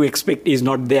 what you expect is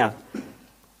not there,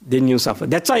 then you suffer.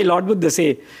 That's why Lord Buddha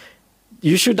say,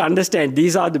 you should understand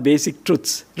these are the basic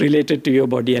truths related to your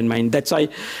body and mind. That's why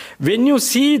when you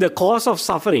see the cause of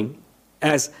suffering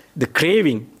as the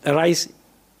craving arise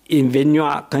when you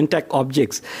are contact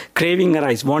objects, craving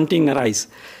arise, wanting arise,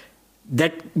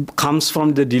 that comes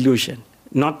from the delusion.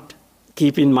 Not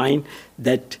keep in mind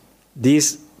that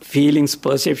these feelings,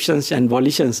 perceptions, and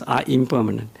volitions are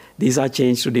impermanent. These are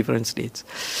changed to different states.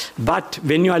 But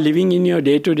when you are living in your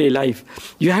day-to-day life,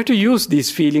 you have to use these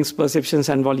feelings, perceptions,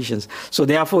 and volitions. So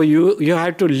therefore, you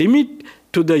have to limit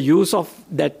to the use of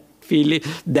that feeling,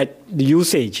 that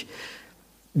usage.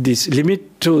 This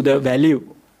limit to the value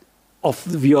of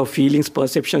your feelings,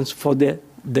 perceptions for the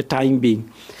time being.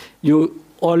 You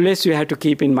have to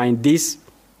keep in mind these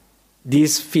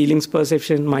feelings,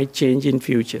 perception might change in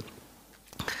future.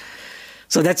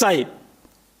 So that's why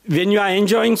when you are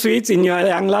enjoying sweets in your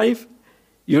young life,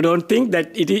 you don't think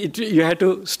that you have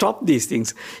to stop these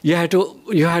things. You have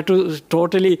to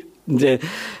totally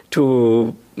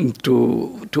to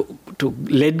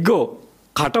let go,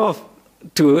 cut off,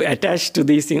 to attach to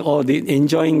these things or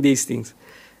enjoying these things.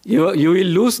 You will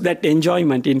lose that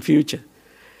enjoyment in future.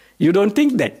 You don't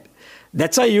think that.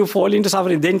 That's why you fall into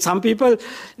suffering. Then some people,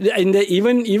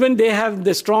 even they have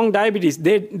the strong diabetes,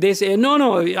 they say,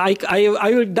 no, I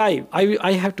will die.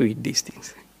 I have to eat these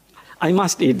things. I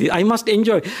must eat this. I must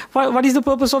enjoy. What is the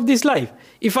purpose of this life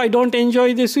if I don't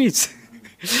enjoy the sweets?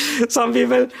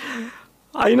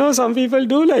 I know some people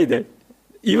do like that.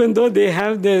 Even though they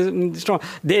have the strong,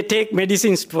 they take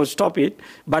medicines to stop it,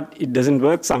 but it doesn't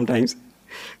work sometimes.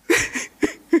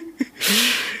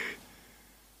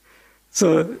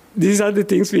 So these are the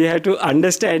things we have to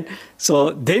understand.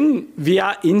 So then we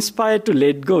are inspired to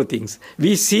let go things.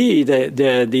 We see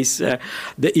the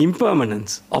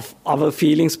impermanence of our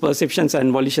feelings, perceptions,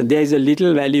 and volition. There is a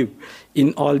little value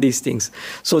in all these things.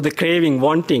 So the craving,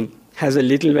 wanting has a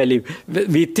little value.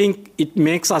 We think it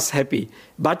makes us happy,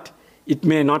 but it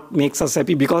may not make us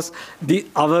happy because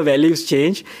our values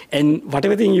change, and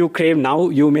whatever thing you crave now,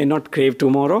 you may not crave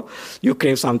tomorrow. You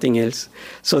crave something else.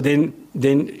 So then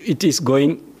it is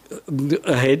going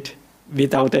ahead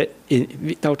without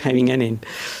having an end.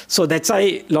 So that's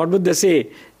why Lord Buddha say,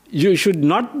 you should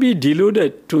not be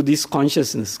deluded to this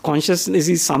consciousness. Consciousness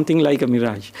is something like a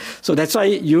mirage. So that's why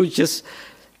you just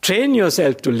train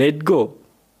yourself to let go.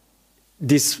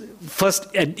 This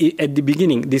first at the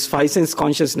beginning, this five sense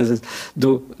consciousnesses.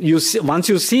 Once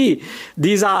you see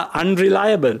these are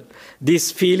unreliable,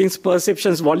 these feelings,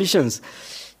 perceptions, volitions,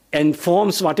 and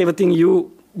forms, whatever thing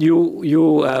you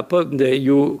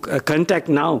contact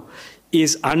now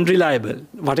is unreliable.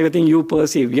 Whatever thing you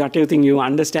perceive, whatever thing you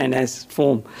understand as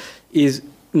form is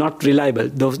not reliable.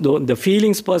 The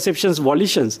feelings, perceptions,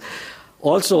 volitions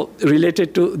also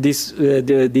related to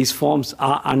these forms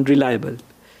are unreliable.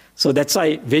 So that's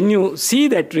why when you see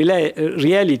that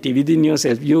reality within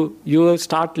yourself, you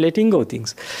start letting go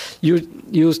things.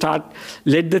 You start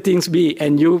let the things be,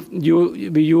 and you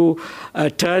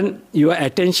turn your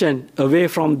attention away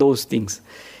from those things,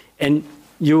 and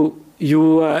your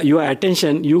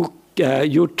attention you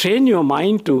train your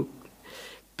mind to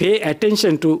pay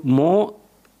attention to more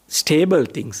stable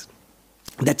things.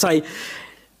 That's why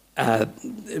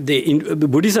in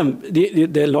Buddhism,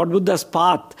 the Lord Buddha's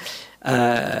path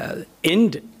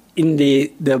end in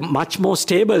the much more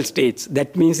stable states.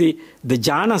 That means the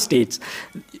jhana states.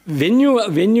 When you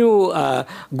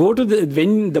go to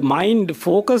when the mind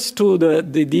focus to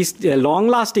these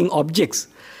long-lasting objects,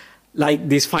 like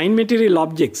these fine material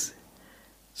objects,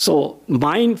 so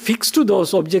mind fixed to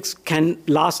those objects can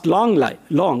last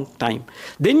long time.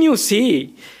 Then you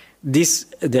see this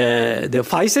the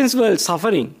five sense world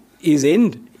suffering is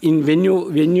end in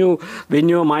when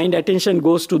your mind attention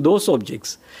goes to those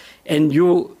objects, and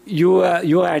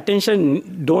your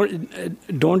attention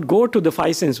don't go to the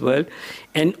five sense world,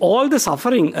 and all the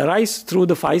suffering arise through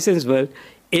the five sense world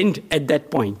end at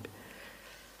that point.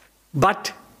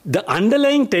 But the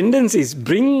underlying tendencies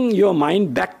bring your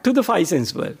mind back to the five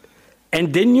sense world,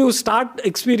 and then you start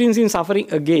experiencing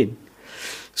suffering again.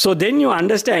 So then you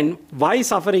understand why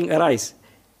suffering arises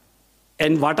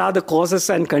and what are the causes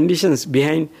and conditions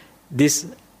behind this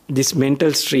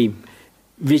mental stream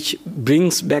which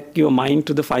brings back your mind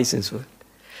to the five sense world.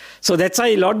 So that's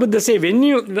why Lord Buddha say,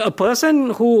 a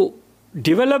person who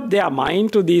develop their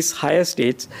mind to these higher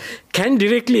states can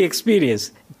directly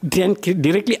experience, can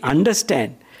directly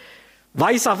understand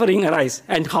why suffering arises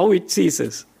and how it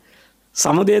ceases.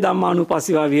 Samudaya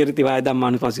Dhammanupassiva Virati Vaya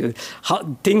Dhammanupassiva.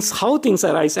 How things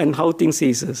arise and how things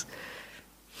ceases.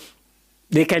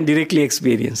 They can directly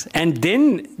experience. And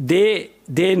then they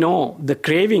know the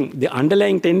craving, the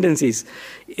underlying tendencies.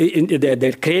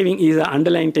 The craving is an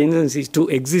underlying tendency to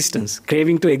existence.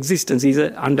 Craving to existence is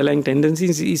an underlying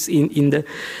tendency is in the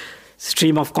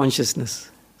stream of consciousness.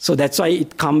 So that's why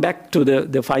it come back to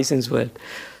the five sense world.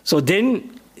 So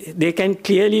then they can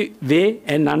clearly weigh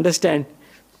and understand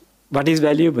what is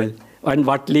valuable and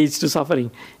what leads to suffering.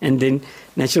 And then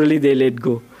naturally they let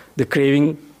go. The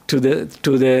craving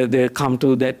to come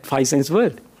to that five sense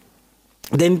world.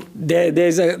 Then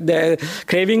there's the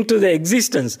craving to the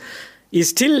existence is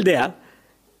still there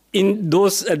in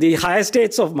those the higher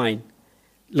states of mind.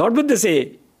 Lord Buddha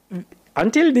say,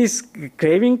 until this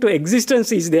craving to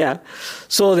existence is there,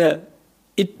 so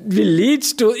it will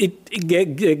leads to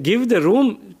give the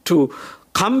room to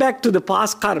come back to the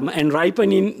past karma and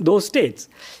ripen in those states.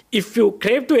 If you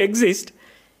crave to exist,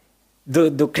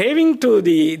 the craving to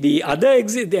the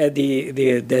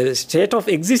state of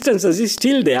existence is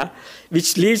still there,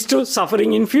 which leads to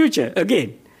suffering in future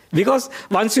again. Because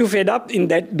once you fed up in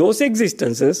those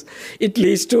existences, it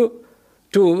leads to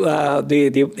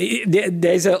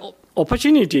there's an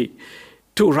opportunity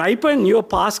to ripen your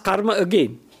past karma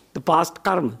again, the past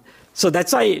karma. So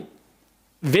that's why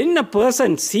when a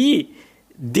person see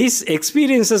these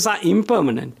experiences are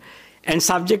impermanent and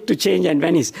subject to change and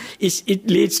vanish, it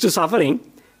leads to suffering.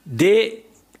 They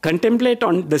contemplate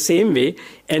on the same way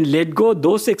and let go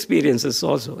those experiences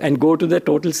also and go to the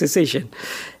total cessation.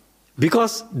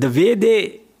 Because the way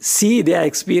they see their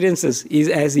experiences is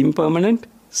as impermanent,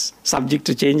 subject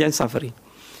to change and suffering.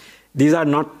 These are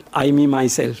not I, me,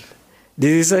 myself.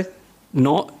 This is a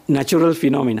natural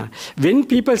phenomena. When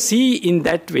people see in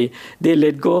that way, they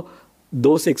let go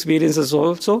those experiences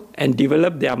also and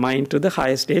develop their mind to the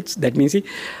higher states. That means this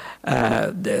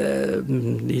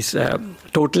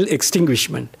total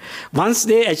extinguishment. Once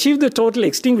they achieve the total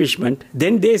extinguishment,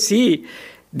 then they see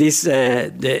this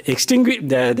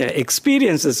the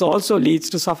experiences also leads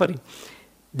to suffering.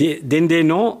 Then they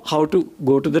know how to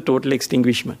go to the total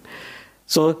extinguishment.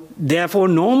 So therefore,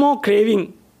 no more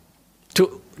craving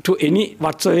to any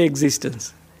whatsoever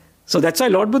existence. So that's why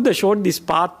Lord Buddha showed this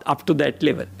path up to that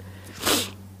level.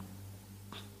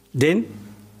 Then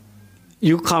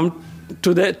you come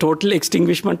to the total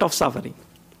extinguishment of suffering.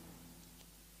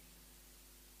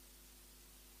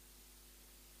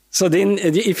 So then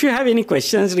if you have any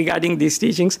questions regarding these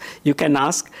teachings, you can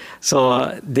ask.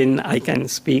 So then I can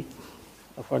speak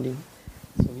according.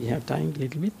 So we have time a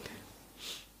little bit.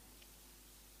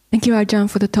 Thank you, Ajahn,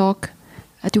 for the talk.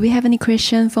 Do we have any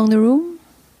questions from the room?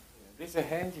 Raise a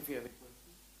hand if you have a question.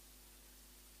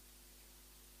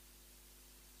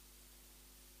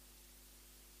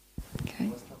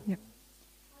 Okay. Yeah.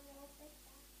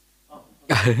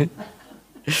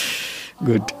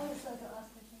 Good.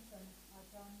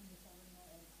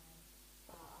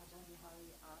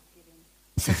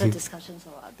 Certain discussions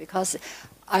because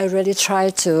I really try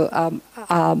to.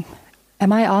 Am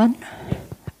I on?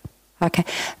 Okay.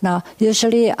 Now,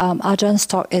 usually Ajahn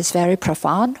talk is very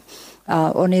profound.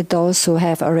 Only those who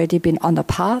have already been on the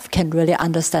path can really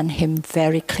understand him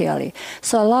very clearly.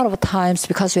 So a lot of times,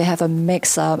 because we have a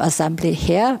mixed assembly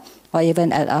here, or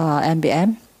even at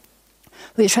MBM,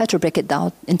 We try to break it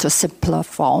down into simpler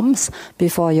forms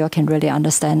before you can really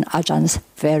understand Ajahn's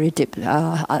very deep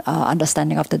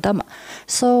understanding of the Dhamma.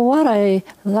 So what I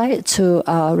like to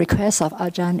request of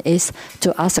Ajahn is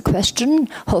to ask a question.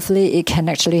 Hopefully it can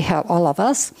actually help all of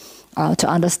us to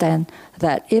understand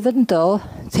that even though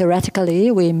theoretically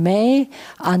we may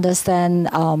understand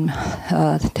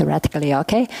theoretically,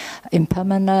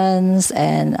 impermanence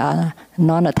and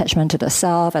non-attachment to the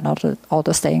self and all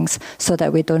those things, so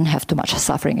that we don't have too much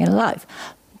suffering in life.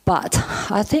 But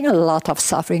I think a lot of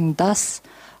suffering does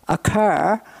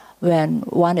occur when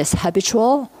one is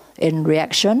habitual in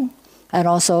reaction, and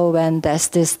also when there's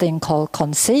this thing called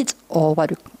conceit, or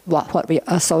what we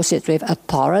associate with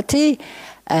authority,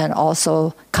 and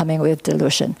also coming with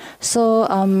delusion. So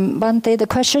Bhante, the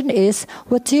question is,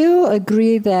 would you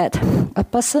agree that a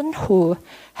person who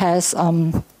has the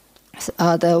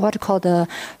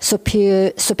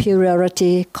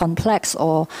superiority complex,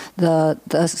 or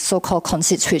the so-called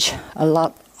conceits which a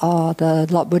lot the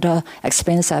Lord Buddha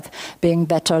explains as being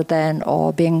better than,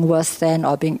 or being worse than,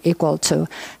 or being equal to,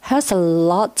 has a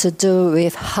lot to do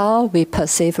with how we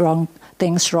perceive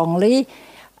things wrongly.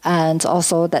 And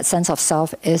also that sense of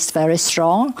self is very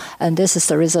strong, and this is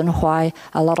the reason why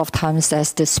a lot of times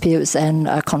there's disputes and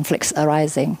conflicts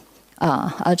arising.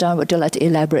 Ajahn, would you like to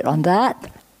elaborate on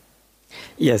that?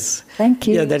 Yes. Thank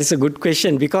you. Yeah, that is a good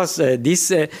question, because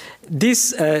this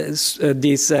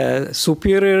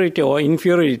superiority or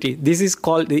inferiority, this is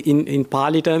called in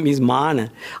Pali term is mana,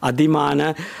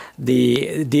 adhimana.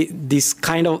 This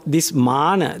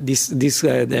mana,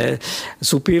 the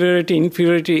superiority,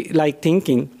 inferiority like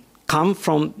thinking come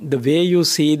from the way you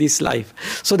see this life.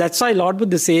 So that's why Lord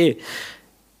Buddha say,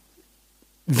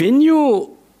 when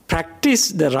you practice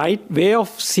the right way of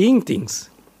seeing things,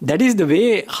 that is the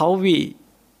way how we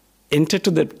enter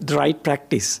to the right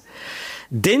practice.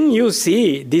 Then you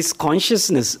see this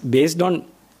consciousness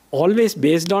always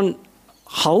based on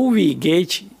how we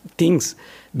gauge things,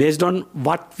 based on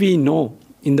what we know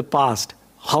in the past,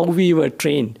 how we were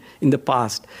trained in the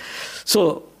past.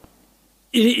 So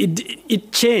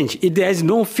it changed. There is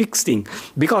no fixed thing.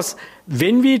 Because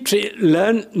when we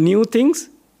learn new things,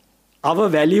 our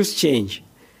values change,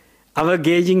 our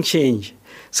gauging change.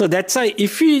 So that's why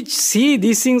if we see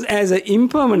these things as an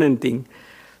impermanent thing,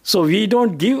 so we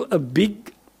don't give a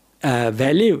big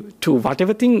value to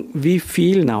whatever thing we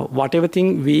feel now, whatever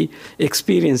thing we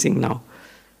experiencing now.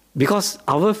 Because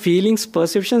our feelings,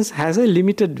 perceptions has a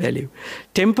limited value,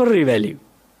 temporary value.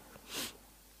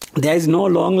 There is no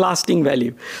long-lasting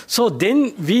value. So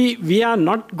then we are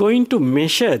not going to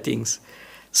measure things.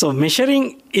 So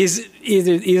measuring is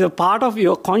a part of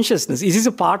your consciousness. It is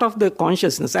a part of the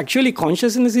consciousness. Actually,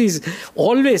 consciousness is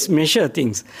always measure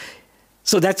things.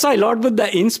 So that's why Lord Buddha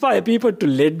inspire people to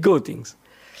let go things.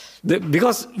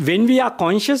 Because when we are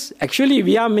conscious, actually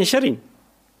we are measuring.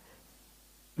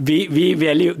 We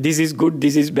value, this is good,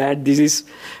 this is bad, this is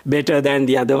better than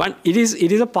the other one. It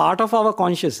is a part of our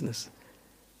consciousness.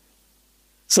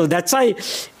 So that's why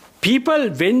people,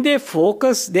 when they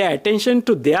focus their attention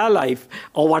to their life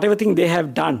or whatever thing they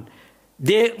have done,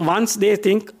 once they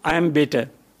think, I am better.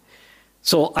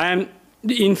 So I am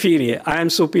inferior, I am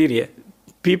superior.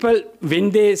 People, when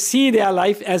they see their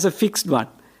life as a fixed one,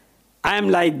 I am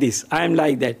like this, I am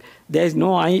like that. There is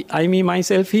no I, me,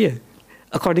 myself here,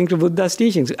 according to Buddha's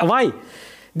teachings. Why?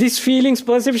 These feelings,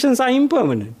 perceptions are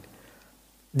impermanent.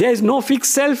 There is no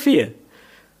fixed self here.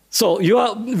 So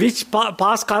which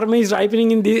past karma is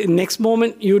ripening in the next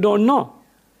moment, you don't know.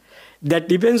 That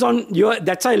depends on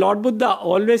that's why Lord Buddha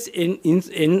always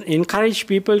encourage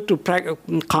people to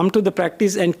come to the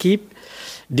practice and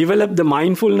develop the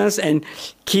mindfulness and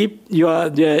keep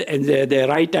the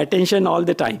right attention all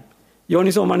the time.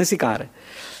 Yoniso manasikara.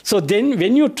 So then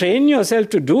when you train yourself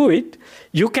to do it,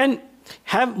 you can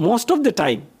have most of the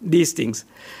time these things.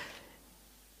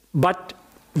 But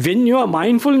when your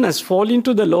mindfulness fall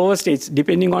into the lower states,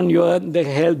 depending on the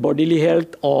health, bodily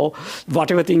health, or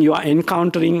whatever thing you are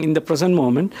encountering in the present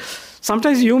moment,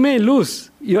 sometimes you may lose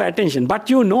your attention. But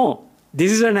you know,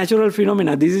 this is a natural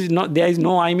phenomena. There is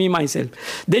no I, me, myself.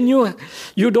 Then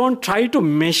you don't try to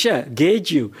measure,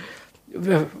 gauge you,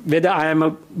 whether I am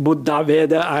a Buddha,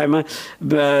 whether I am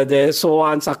the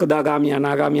Sohan, Sakadagami,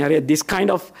 Anagami, Arya, this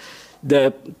kind of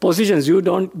the positions you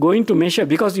don't going to measure,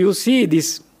 because you see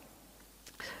this.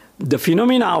 The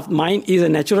phenomena of mind is a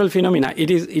natural phenomena.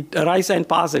 It arises and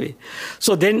passes away.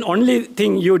 So then only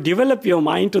thing, you develop your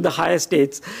mind to the higher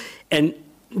states and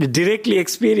directly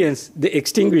experience the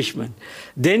extinguishment.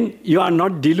 Then you are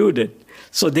not deluded.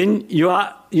 So then you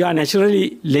are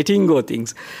naturally letting go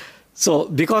things. So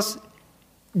because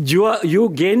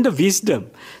you gain the wisdom.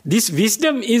 This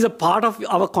wisdom is a part of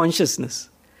our consciousness.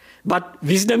 But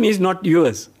wisdom is not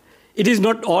yours. It is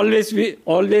not always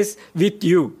with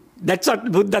you. That's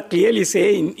what Buddha clearly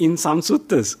say in some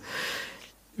suttas.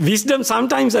 Wisdom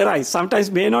sometimes arises, sometimes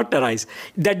may not arise.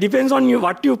 That depends on you,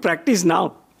 what you practice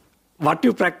now, what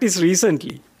you practice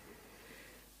recently.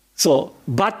 So,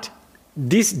 but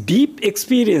these deep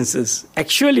experiences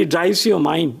actually drives your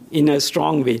mind in a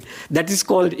strong way. That is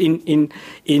called in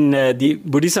the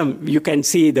Buddhism, you can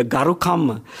see the garu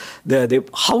karma,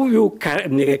 how you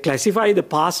classify the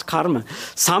past karma.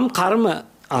 Some karma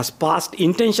as past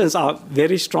intentions are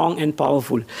very strong and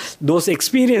powerful. Those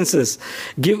experiences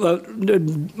give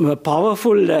a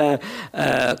powerful the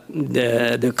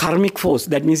karmic force.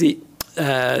 That means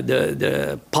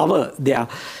the power there.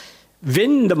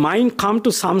 When the mind comes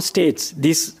to some states,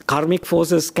 these karmic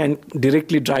forces can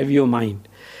directly drive your mind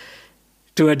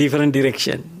to a different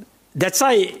direction. That's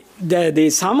why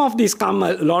some of these come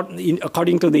a lot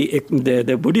according to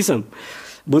the Buddhism,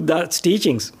 Buddha's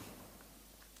teachings.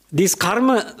 This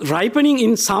karma ripening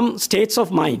in some states of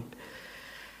mind.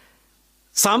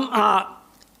 Some are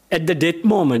at the death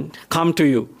moment come to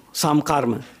you, some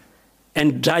karma,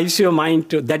 and drives your mind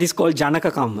to, that is called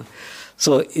janaka karma.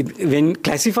 So when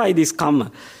classify this karma,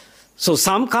 so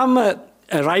some karma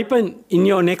ripen in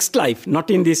your next life, not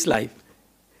in this life.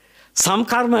 Some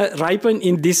karma ripen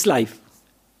in this life.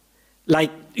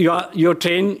 Like you're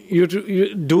trained,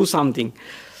 you do something.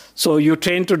 So you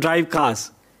train to drive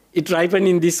cars. It ripen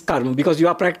in this karma because you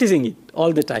are practicing it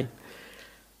all the time.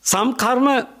 Some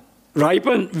karma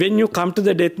ripen when you come to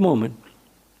the death moment.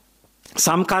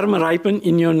 Some karma ripen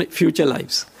in your future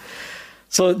lives.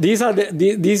 So these are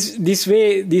this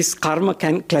way this karma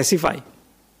can classify.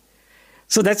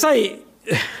 So that's why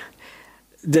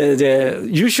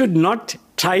you should not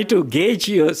try to gauge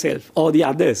yourself or the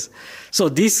others. So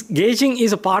this gauging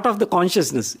is a part of the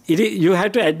consciousness. You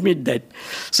have to admit that.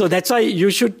 So that's why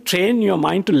you should train your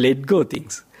mind to let go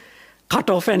things. Cut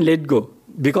off and let go.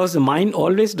 Because the mind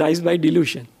always dies by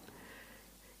delusion.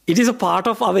 It is a part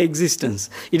of our existence.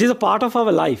 It is a part of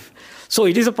our life. So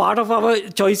it is a part of our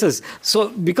choices. So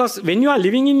because when you are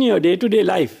living in your day-to-day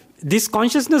life, this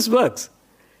consciousness works.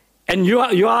 And you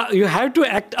have to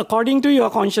act according to your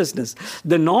consciousness.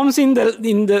 The norms in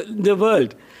the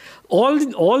world,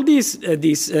 all these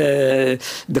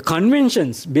the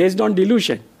conventions based on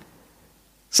delusion.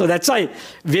 So that's why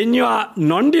when you are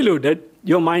non-deluded,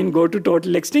 your mind go to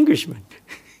total extinguishment.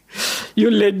 You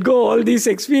let go all these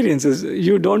experiences.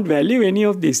 You don't value any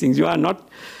of these things. You are not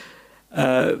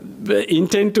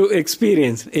intent to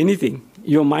experience anything.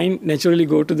 Your mind naturally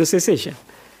go to the cessation.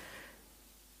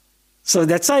 So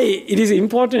that's why it is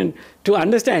important to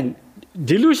understand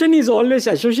delusion is always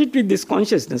associated with this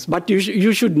consciousness, but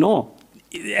you should know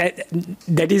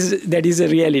that is a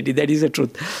reality, that is a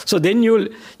truth. So then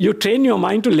you train your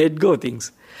mind to let go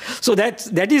things. So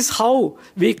that is how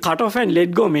we cut off and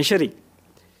let go measuring.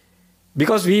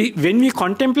 Because when we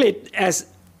contemplate as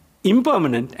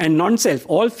impermanent and non-self,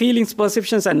 all feelings,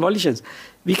 perceptions and volitions,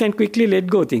 we can quickly let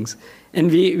go things. And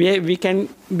we can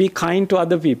be kind to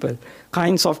other people,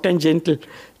 kind, soft and gentle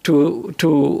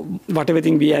to whatever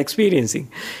thing we are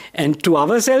experiencing. And to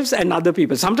ourselves and other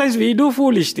people. Sometimes we do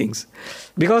foolish things.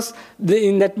 Because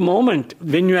in that moment,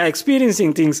 when you are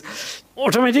experiencing things,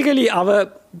 automatically our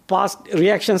past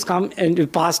reactions come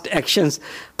and past actions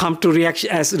come to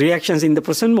as reactions in the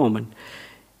present moment.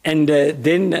 And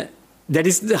then that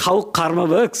is how karma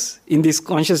works in this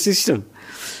conscious system.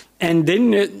 And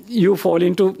then you fall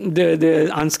into the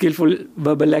unskillful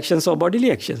verbal actions or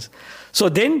bodily actions. So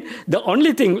then the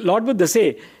only thing Lord Buddha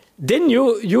say, then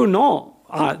you know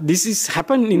this is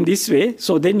happened in this way.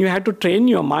 So then you have to train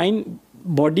your mind,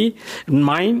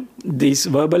 these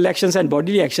verbal actions and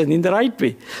bodily actions in the right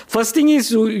way. First thing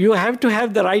is you have to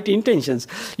have the right intentions.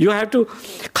 You have to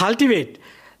cultivate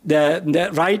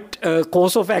the right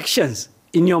course of actions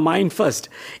in your mind first.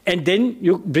 And then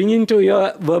you bring into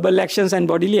your verbal actions and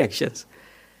bodily actions.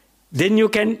 Then you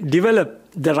can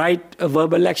develop the right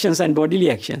verbal actions and bodily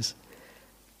actions.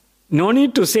 No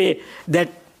need to say that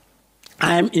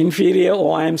I am inferior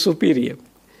or I am superior.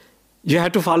 You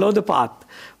have to follow the path.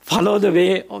 Follow the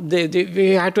way of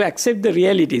you have to accept the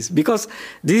realities. Because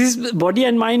this body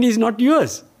and mind is not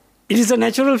yours. It is a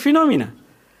natural phenomena.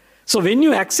 So when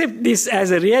you accept this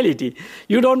as a reality,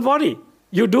 you don't worry.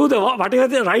 You do whatever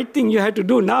the right thing you have to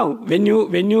do now. When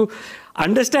you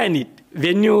understand it,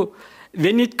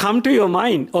 when it come to your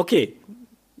mind, okay,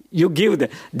 you give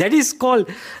that is called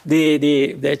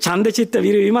the Chanda Chitta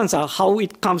Virya Vimamsa, how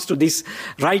it comes to this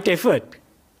right effort,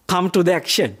 come to the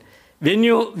action. when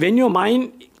your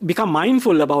mind become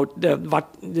mindful about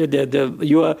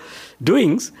your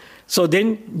doings, so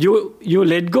then you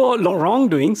let go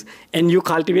wrongdoings and you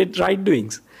cultivate right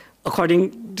doings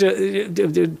according to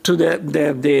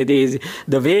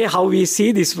the way how we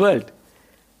see this world.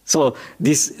 So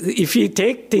if we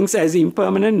take things as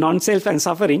impermanent, non-self and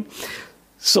suffering,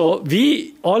 so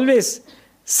we always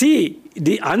see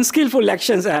the unskillful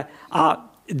actions are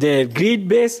the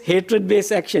greed-based,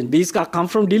 hatred-based action. These come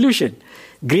from delusion.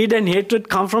 Greed and hatred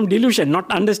come from delusion, not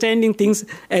understanding things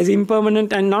as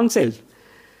impermanent and non-self.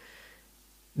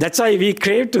 That's why we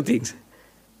crave to things.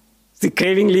 The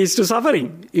craving leads to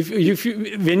suffering.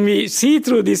 When we see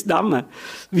through this Dhamma,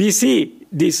 we see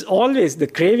this always, the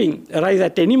craving arise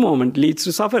at any moment leads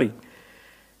to suffering.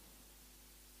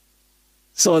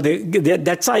 So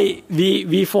that's why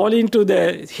we fall into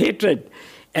the hatred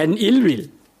and ill will.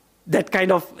 That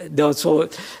kind of the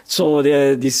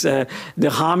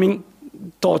harming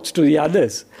thoughts to the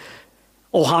others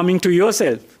or harming to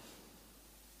yourself.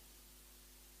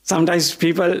 Sometimes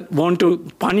people want to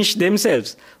punish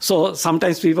themselves, so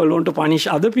sometimes people want to punish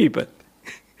other people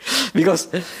because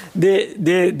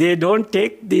they don't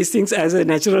take these things as a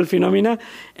natural phenomena,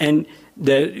 and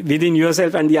within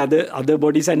yourself and the other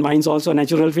bodies and minds also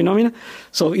natural phenomena.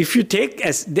 So if you take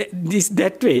as this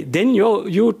that way, then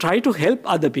you try to help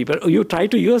other people, or you try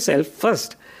to yourself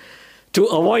first to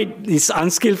avoid this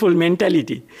unskillful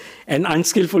mentality and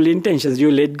unskillful intentions.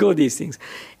 You let go these things,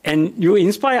 and you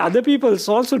inspire other people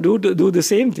also do the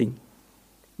same thing.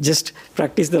 Just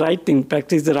practice the right thing,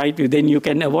 practice the right way, then you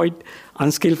can avoid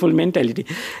unskillful mentality.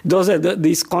 Those are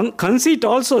this conceit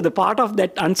also, the part of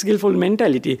that unskillful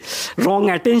mentality. Wrong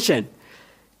attention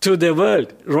to the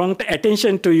world, wrong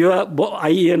attention to your eye,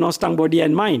 ear, nose, tongue, body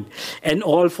and mind. And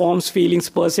all forms, feelings,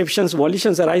 perceptions,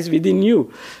 volitions arise within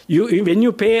you. When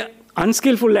you pay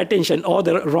unskillful attention or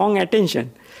the wrong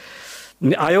attention,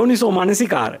 ayoniso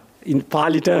manasikara in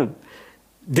Pali term,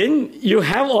 then you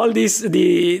have all these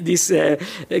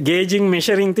gauging,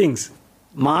 measuring things,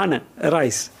 mana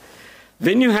arise.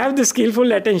 When you have the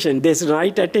skillful attention, there's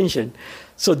right attention,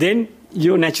 so then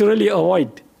you naturally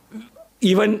avoid,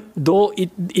 even though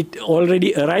it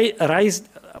already arose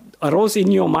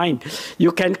in your mind,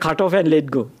 you can cut off and let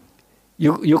go.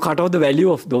 You cut off the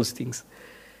value of those things,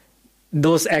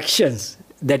 those actions.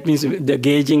 That means the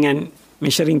gauging and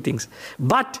measuring things.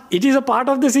 But it is a part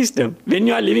of the system. When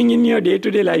you are living in your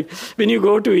day-to-day life, when you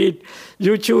go to eat,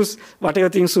 you choose whatever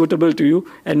things suitable to you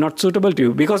and not suitable to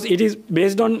you, because it is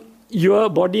based on your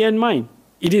body and mind.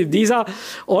 These are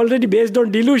already based on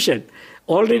delusion,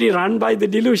 already run by the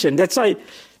delusion. That's why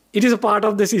it is a part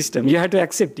of the system. You have to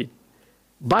accept it.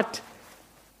 But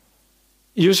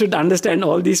you should understand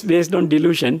all this based on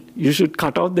delusion. You should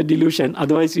cut off the delusion,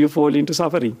 otherwise you fall into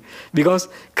suffering. Because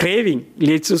craving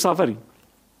leads to suffering.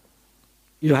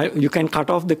 You can cut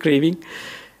off the craving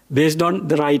based on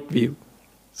the right view.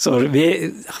 So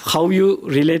how you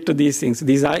relate to these things,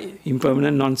 these are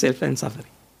impermanent, non-self and suffering.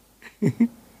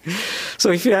 So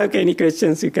if you have any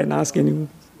questions, you can ask anyone.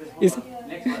 We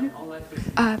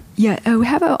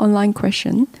have an online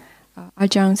question.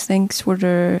 Ajahn, thanks for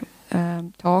the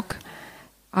talk.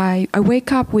 I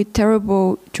wake up with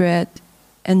terrible dread,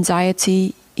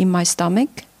 anxiety in my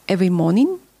stomach every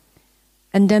morning.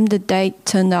 And then the day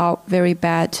turned out very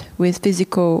bad with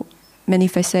physical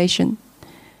manifestation.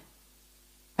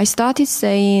 I started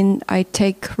saying I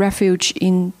take refuge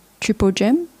in Triple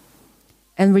Gem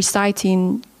and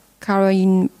reciting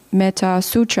Karayin Metta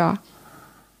Sutra,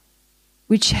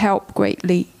 which helped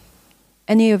greatly.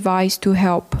 Any advice to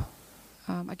help?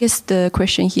 I guess the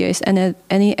question here is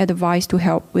any advice to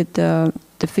help with the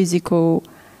physical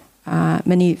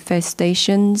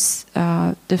manifestations,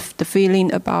 the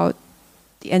feeling about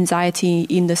the anxiety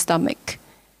in the stomach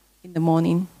in the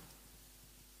morning?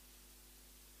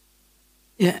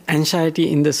 Yeah,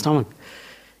 anxiety in the stomach.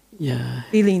 Yeah.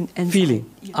 Feeling. Feeling.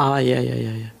 Yeah.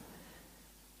 Yeah.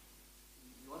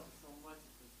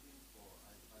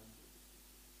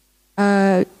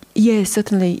 Yes,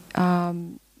 certainly.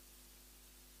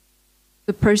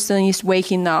 The person is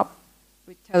waking up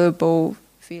with terrible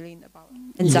feeling about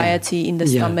anxiety in the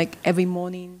stomach every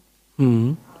morning.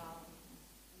 Mm-hmm.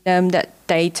 Then that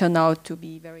day turned out to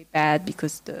be very bad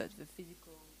because the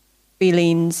physical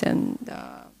feelings and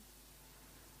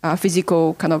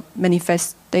physical kind of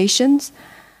manifestations.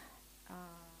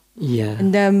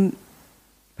 And then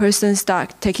person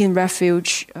start taking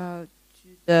refuge to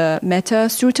the Metta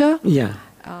Sutta. Yeah.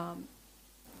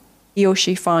 He or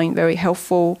she find very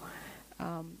helpful.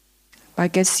 I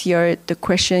guess here the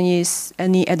question is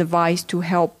any advice to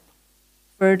help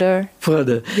further.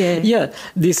 Further. Yeah.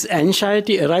 This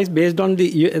anxiety arises based on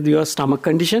your stomach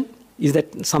condition. Is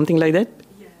that something like that?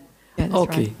 Yeah, that's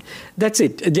okay. Right. That's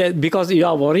it. Because you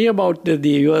are worried about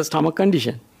your stomach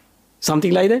condition.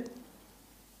 Something like that?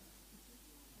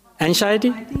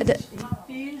 Anxiety?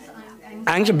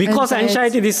 Because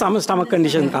anxiety, this stomach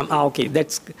condition comes. Okay,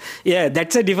 that's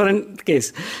a different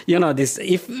case.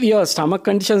 If your stomach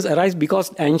conditions arise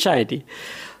because anxiety,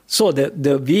 so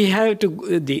we have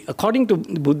to according to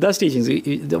Buddha's teachings,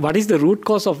 what is the root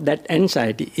cause of that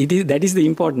anxiety? That is the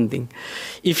important thing.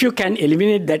 If you can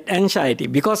eliminate that anxiety,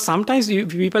 because sometimes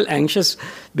people anxious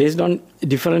based on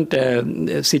different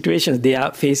situations they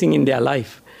are facing in their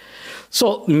life.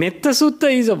 So Metta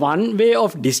Sutta is one way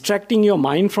of distracting your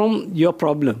mind from your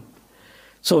problem.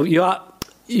 So you are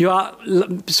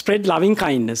spread loving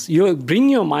kindness. You bring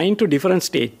your mind to different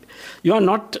state. You are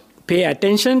not pay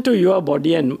attention to your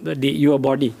body and your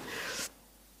body.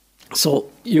 So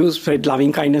you spread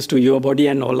loving kindness to your body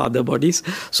and all other bodies.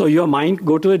 So your mind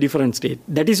go to a different state.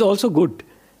 That is also good.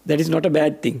 That is not a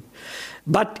bad thing.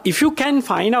 But if you can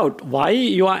find out why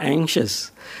you are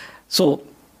anxious, so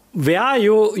where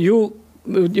you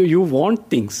want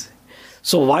things,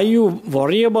 so why you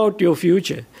worry about your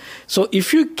future. So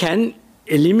if you can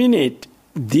eliminate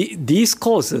these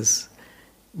causes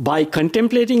by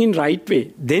contemplating in right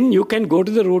way, then you can go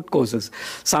to the root causes.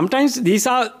 Sometimes these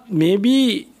are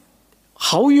maybe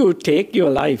how you take your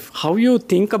life, how you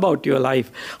think about your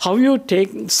life, how you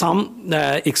take some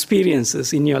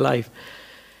experiences in your life.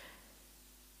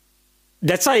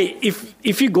 That's why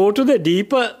if you go to the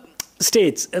deeper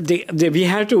states, we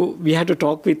have to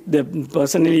talk with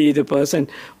the person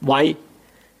why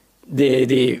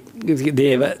they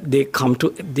come to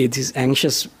this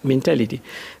anxious mentality,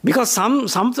 because some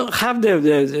have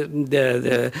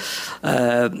the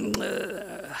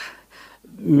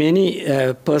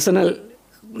many personal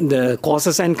the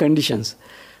causes and conditions,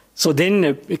 so then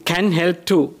it can help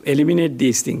to eliminate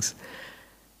these things.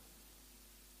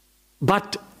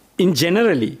 But in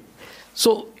generally,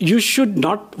 so you should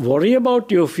not worry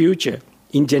about your future.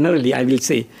 In generally, I will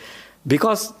say.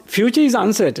 Because future is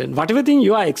uncertain. Whatever thing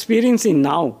you are experiencing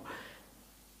now,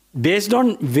 based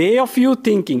on way of you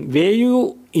thinking, way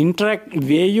you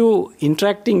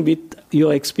interacting with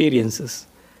your experiences.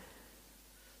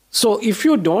 So if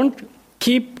you don't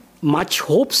keep much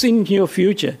hopes in your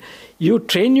future, you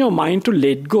train your mind to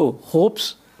let go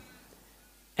hopes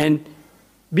and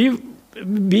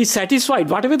be satisfied,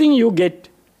 whatever thing you get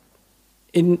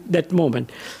in that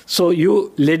moment. So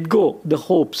you let go the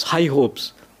hopes, high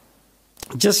hopes.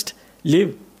 Just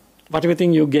live whatever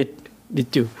thing you get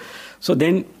with you. So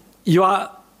then you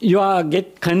are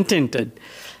get contented.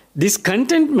 This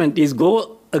contentment is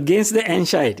go against the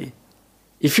anxiety.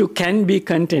 If you can be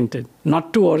contented,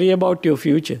 not to worry about your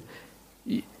future,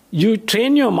 you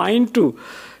train your mind to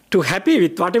happy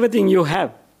with whatever thing you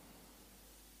have.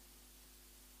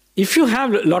 If you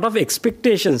have a lot of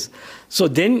expectations, so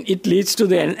then it leads to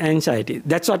the anxiety.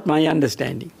 That's what my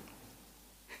understanding.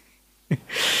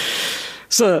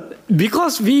 So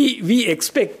because we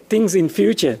expect things in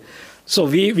future, so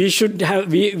we should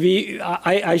have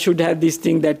I should have this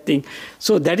thing, that thing.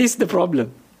 So that is the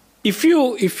problem. If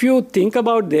you think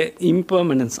about the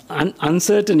impermanence,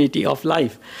 uncertainty of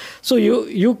life, so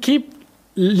you keep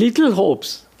little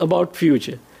hopes about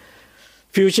future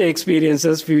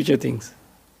experiences, future things.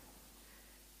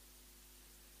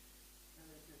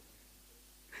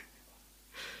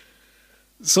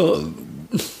 So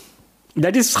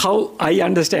that is how I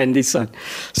understand this one.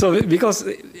 So because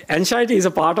anxiety is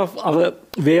a part of our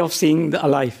way of seeing the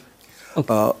life.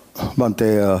 Okay.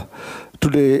 Bhante,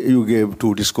 today you gave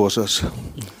 2 discourses.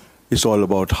 It's all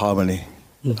about harmony,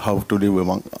 how to live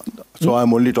among. So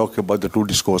I'm only talking about the 2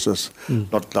 discourses,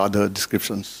 not the other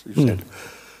descriptions you said.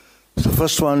 So the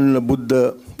first one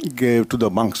Buddha gave to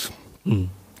the monks.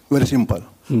 Very simple.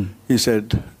 He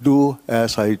said, do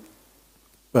as I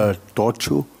taught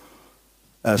you,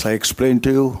 as I explained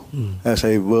to you, as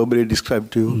I verbally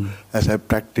described to you, as I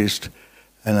practiced,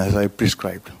 and as I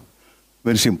prescribed.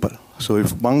 Very simple. So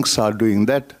if monks are doing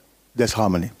that, that's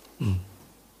harmony.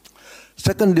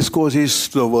 Second discourse is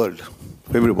to the world,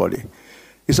 for everybody.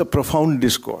 It's a profound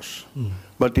discourse,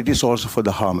 but it is also for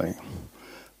the harmony.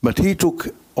 But he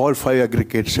took all 5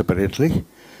 aggregates separately,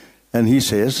 and he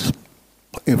says,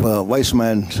 if a wise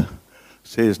man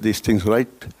says these things right,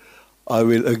 I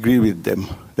will agree with them.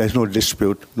 There's no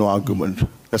dispute, no argument.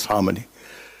 That's harmony.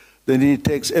 Then he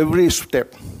takes every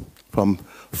step from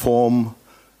form,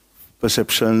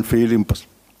 perception, feeling,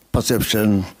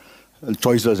 perception,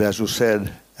 choices, as you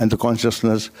said, and the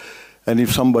consciousness. And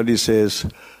if somebody says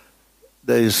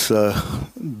there is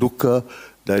dukkha,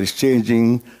 there is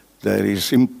changing, there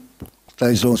is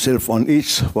no self on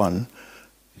each one,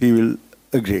 he will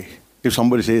agree. If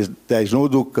somebody says there is no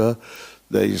dukkha,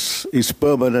 there is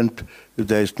permanent, if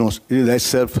there is no there is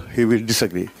self, he will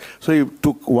disagree. So he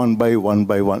took one by one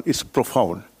by one. It's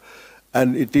profound.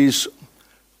 And it is,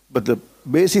 but the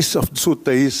basis of the sutta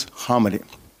is harmony.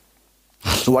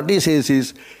 So what he says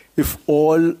is, if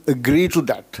all agree to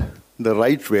that, the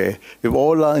right way, if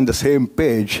all are in the same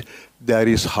page, there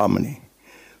is harmony.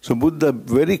 So Buddha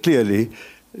very clearly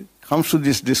comes to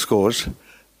this discourse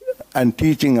and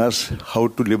teaching us how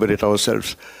to liberate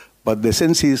ourselves. But the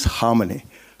essence is harmony.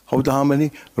 How the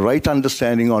harmony? Right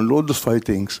understanding on all those 5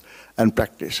 things and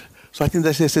practice. So I think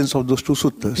that's the essence of those 2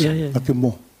 suttas. Nothing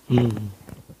more.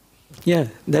 Yeah,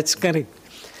 that's correct.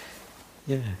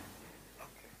 Yeah.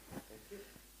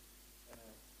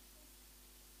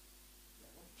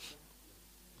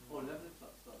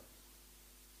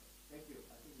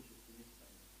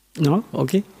 No?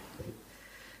 Okay.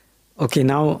 Okay,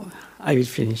 now I will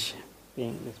finish.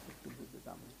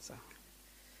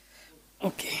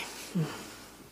 Okay.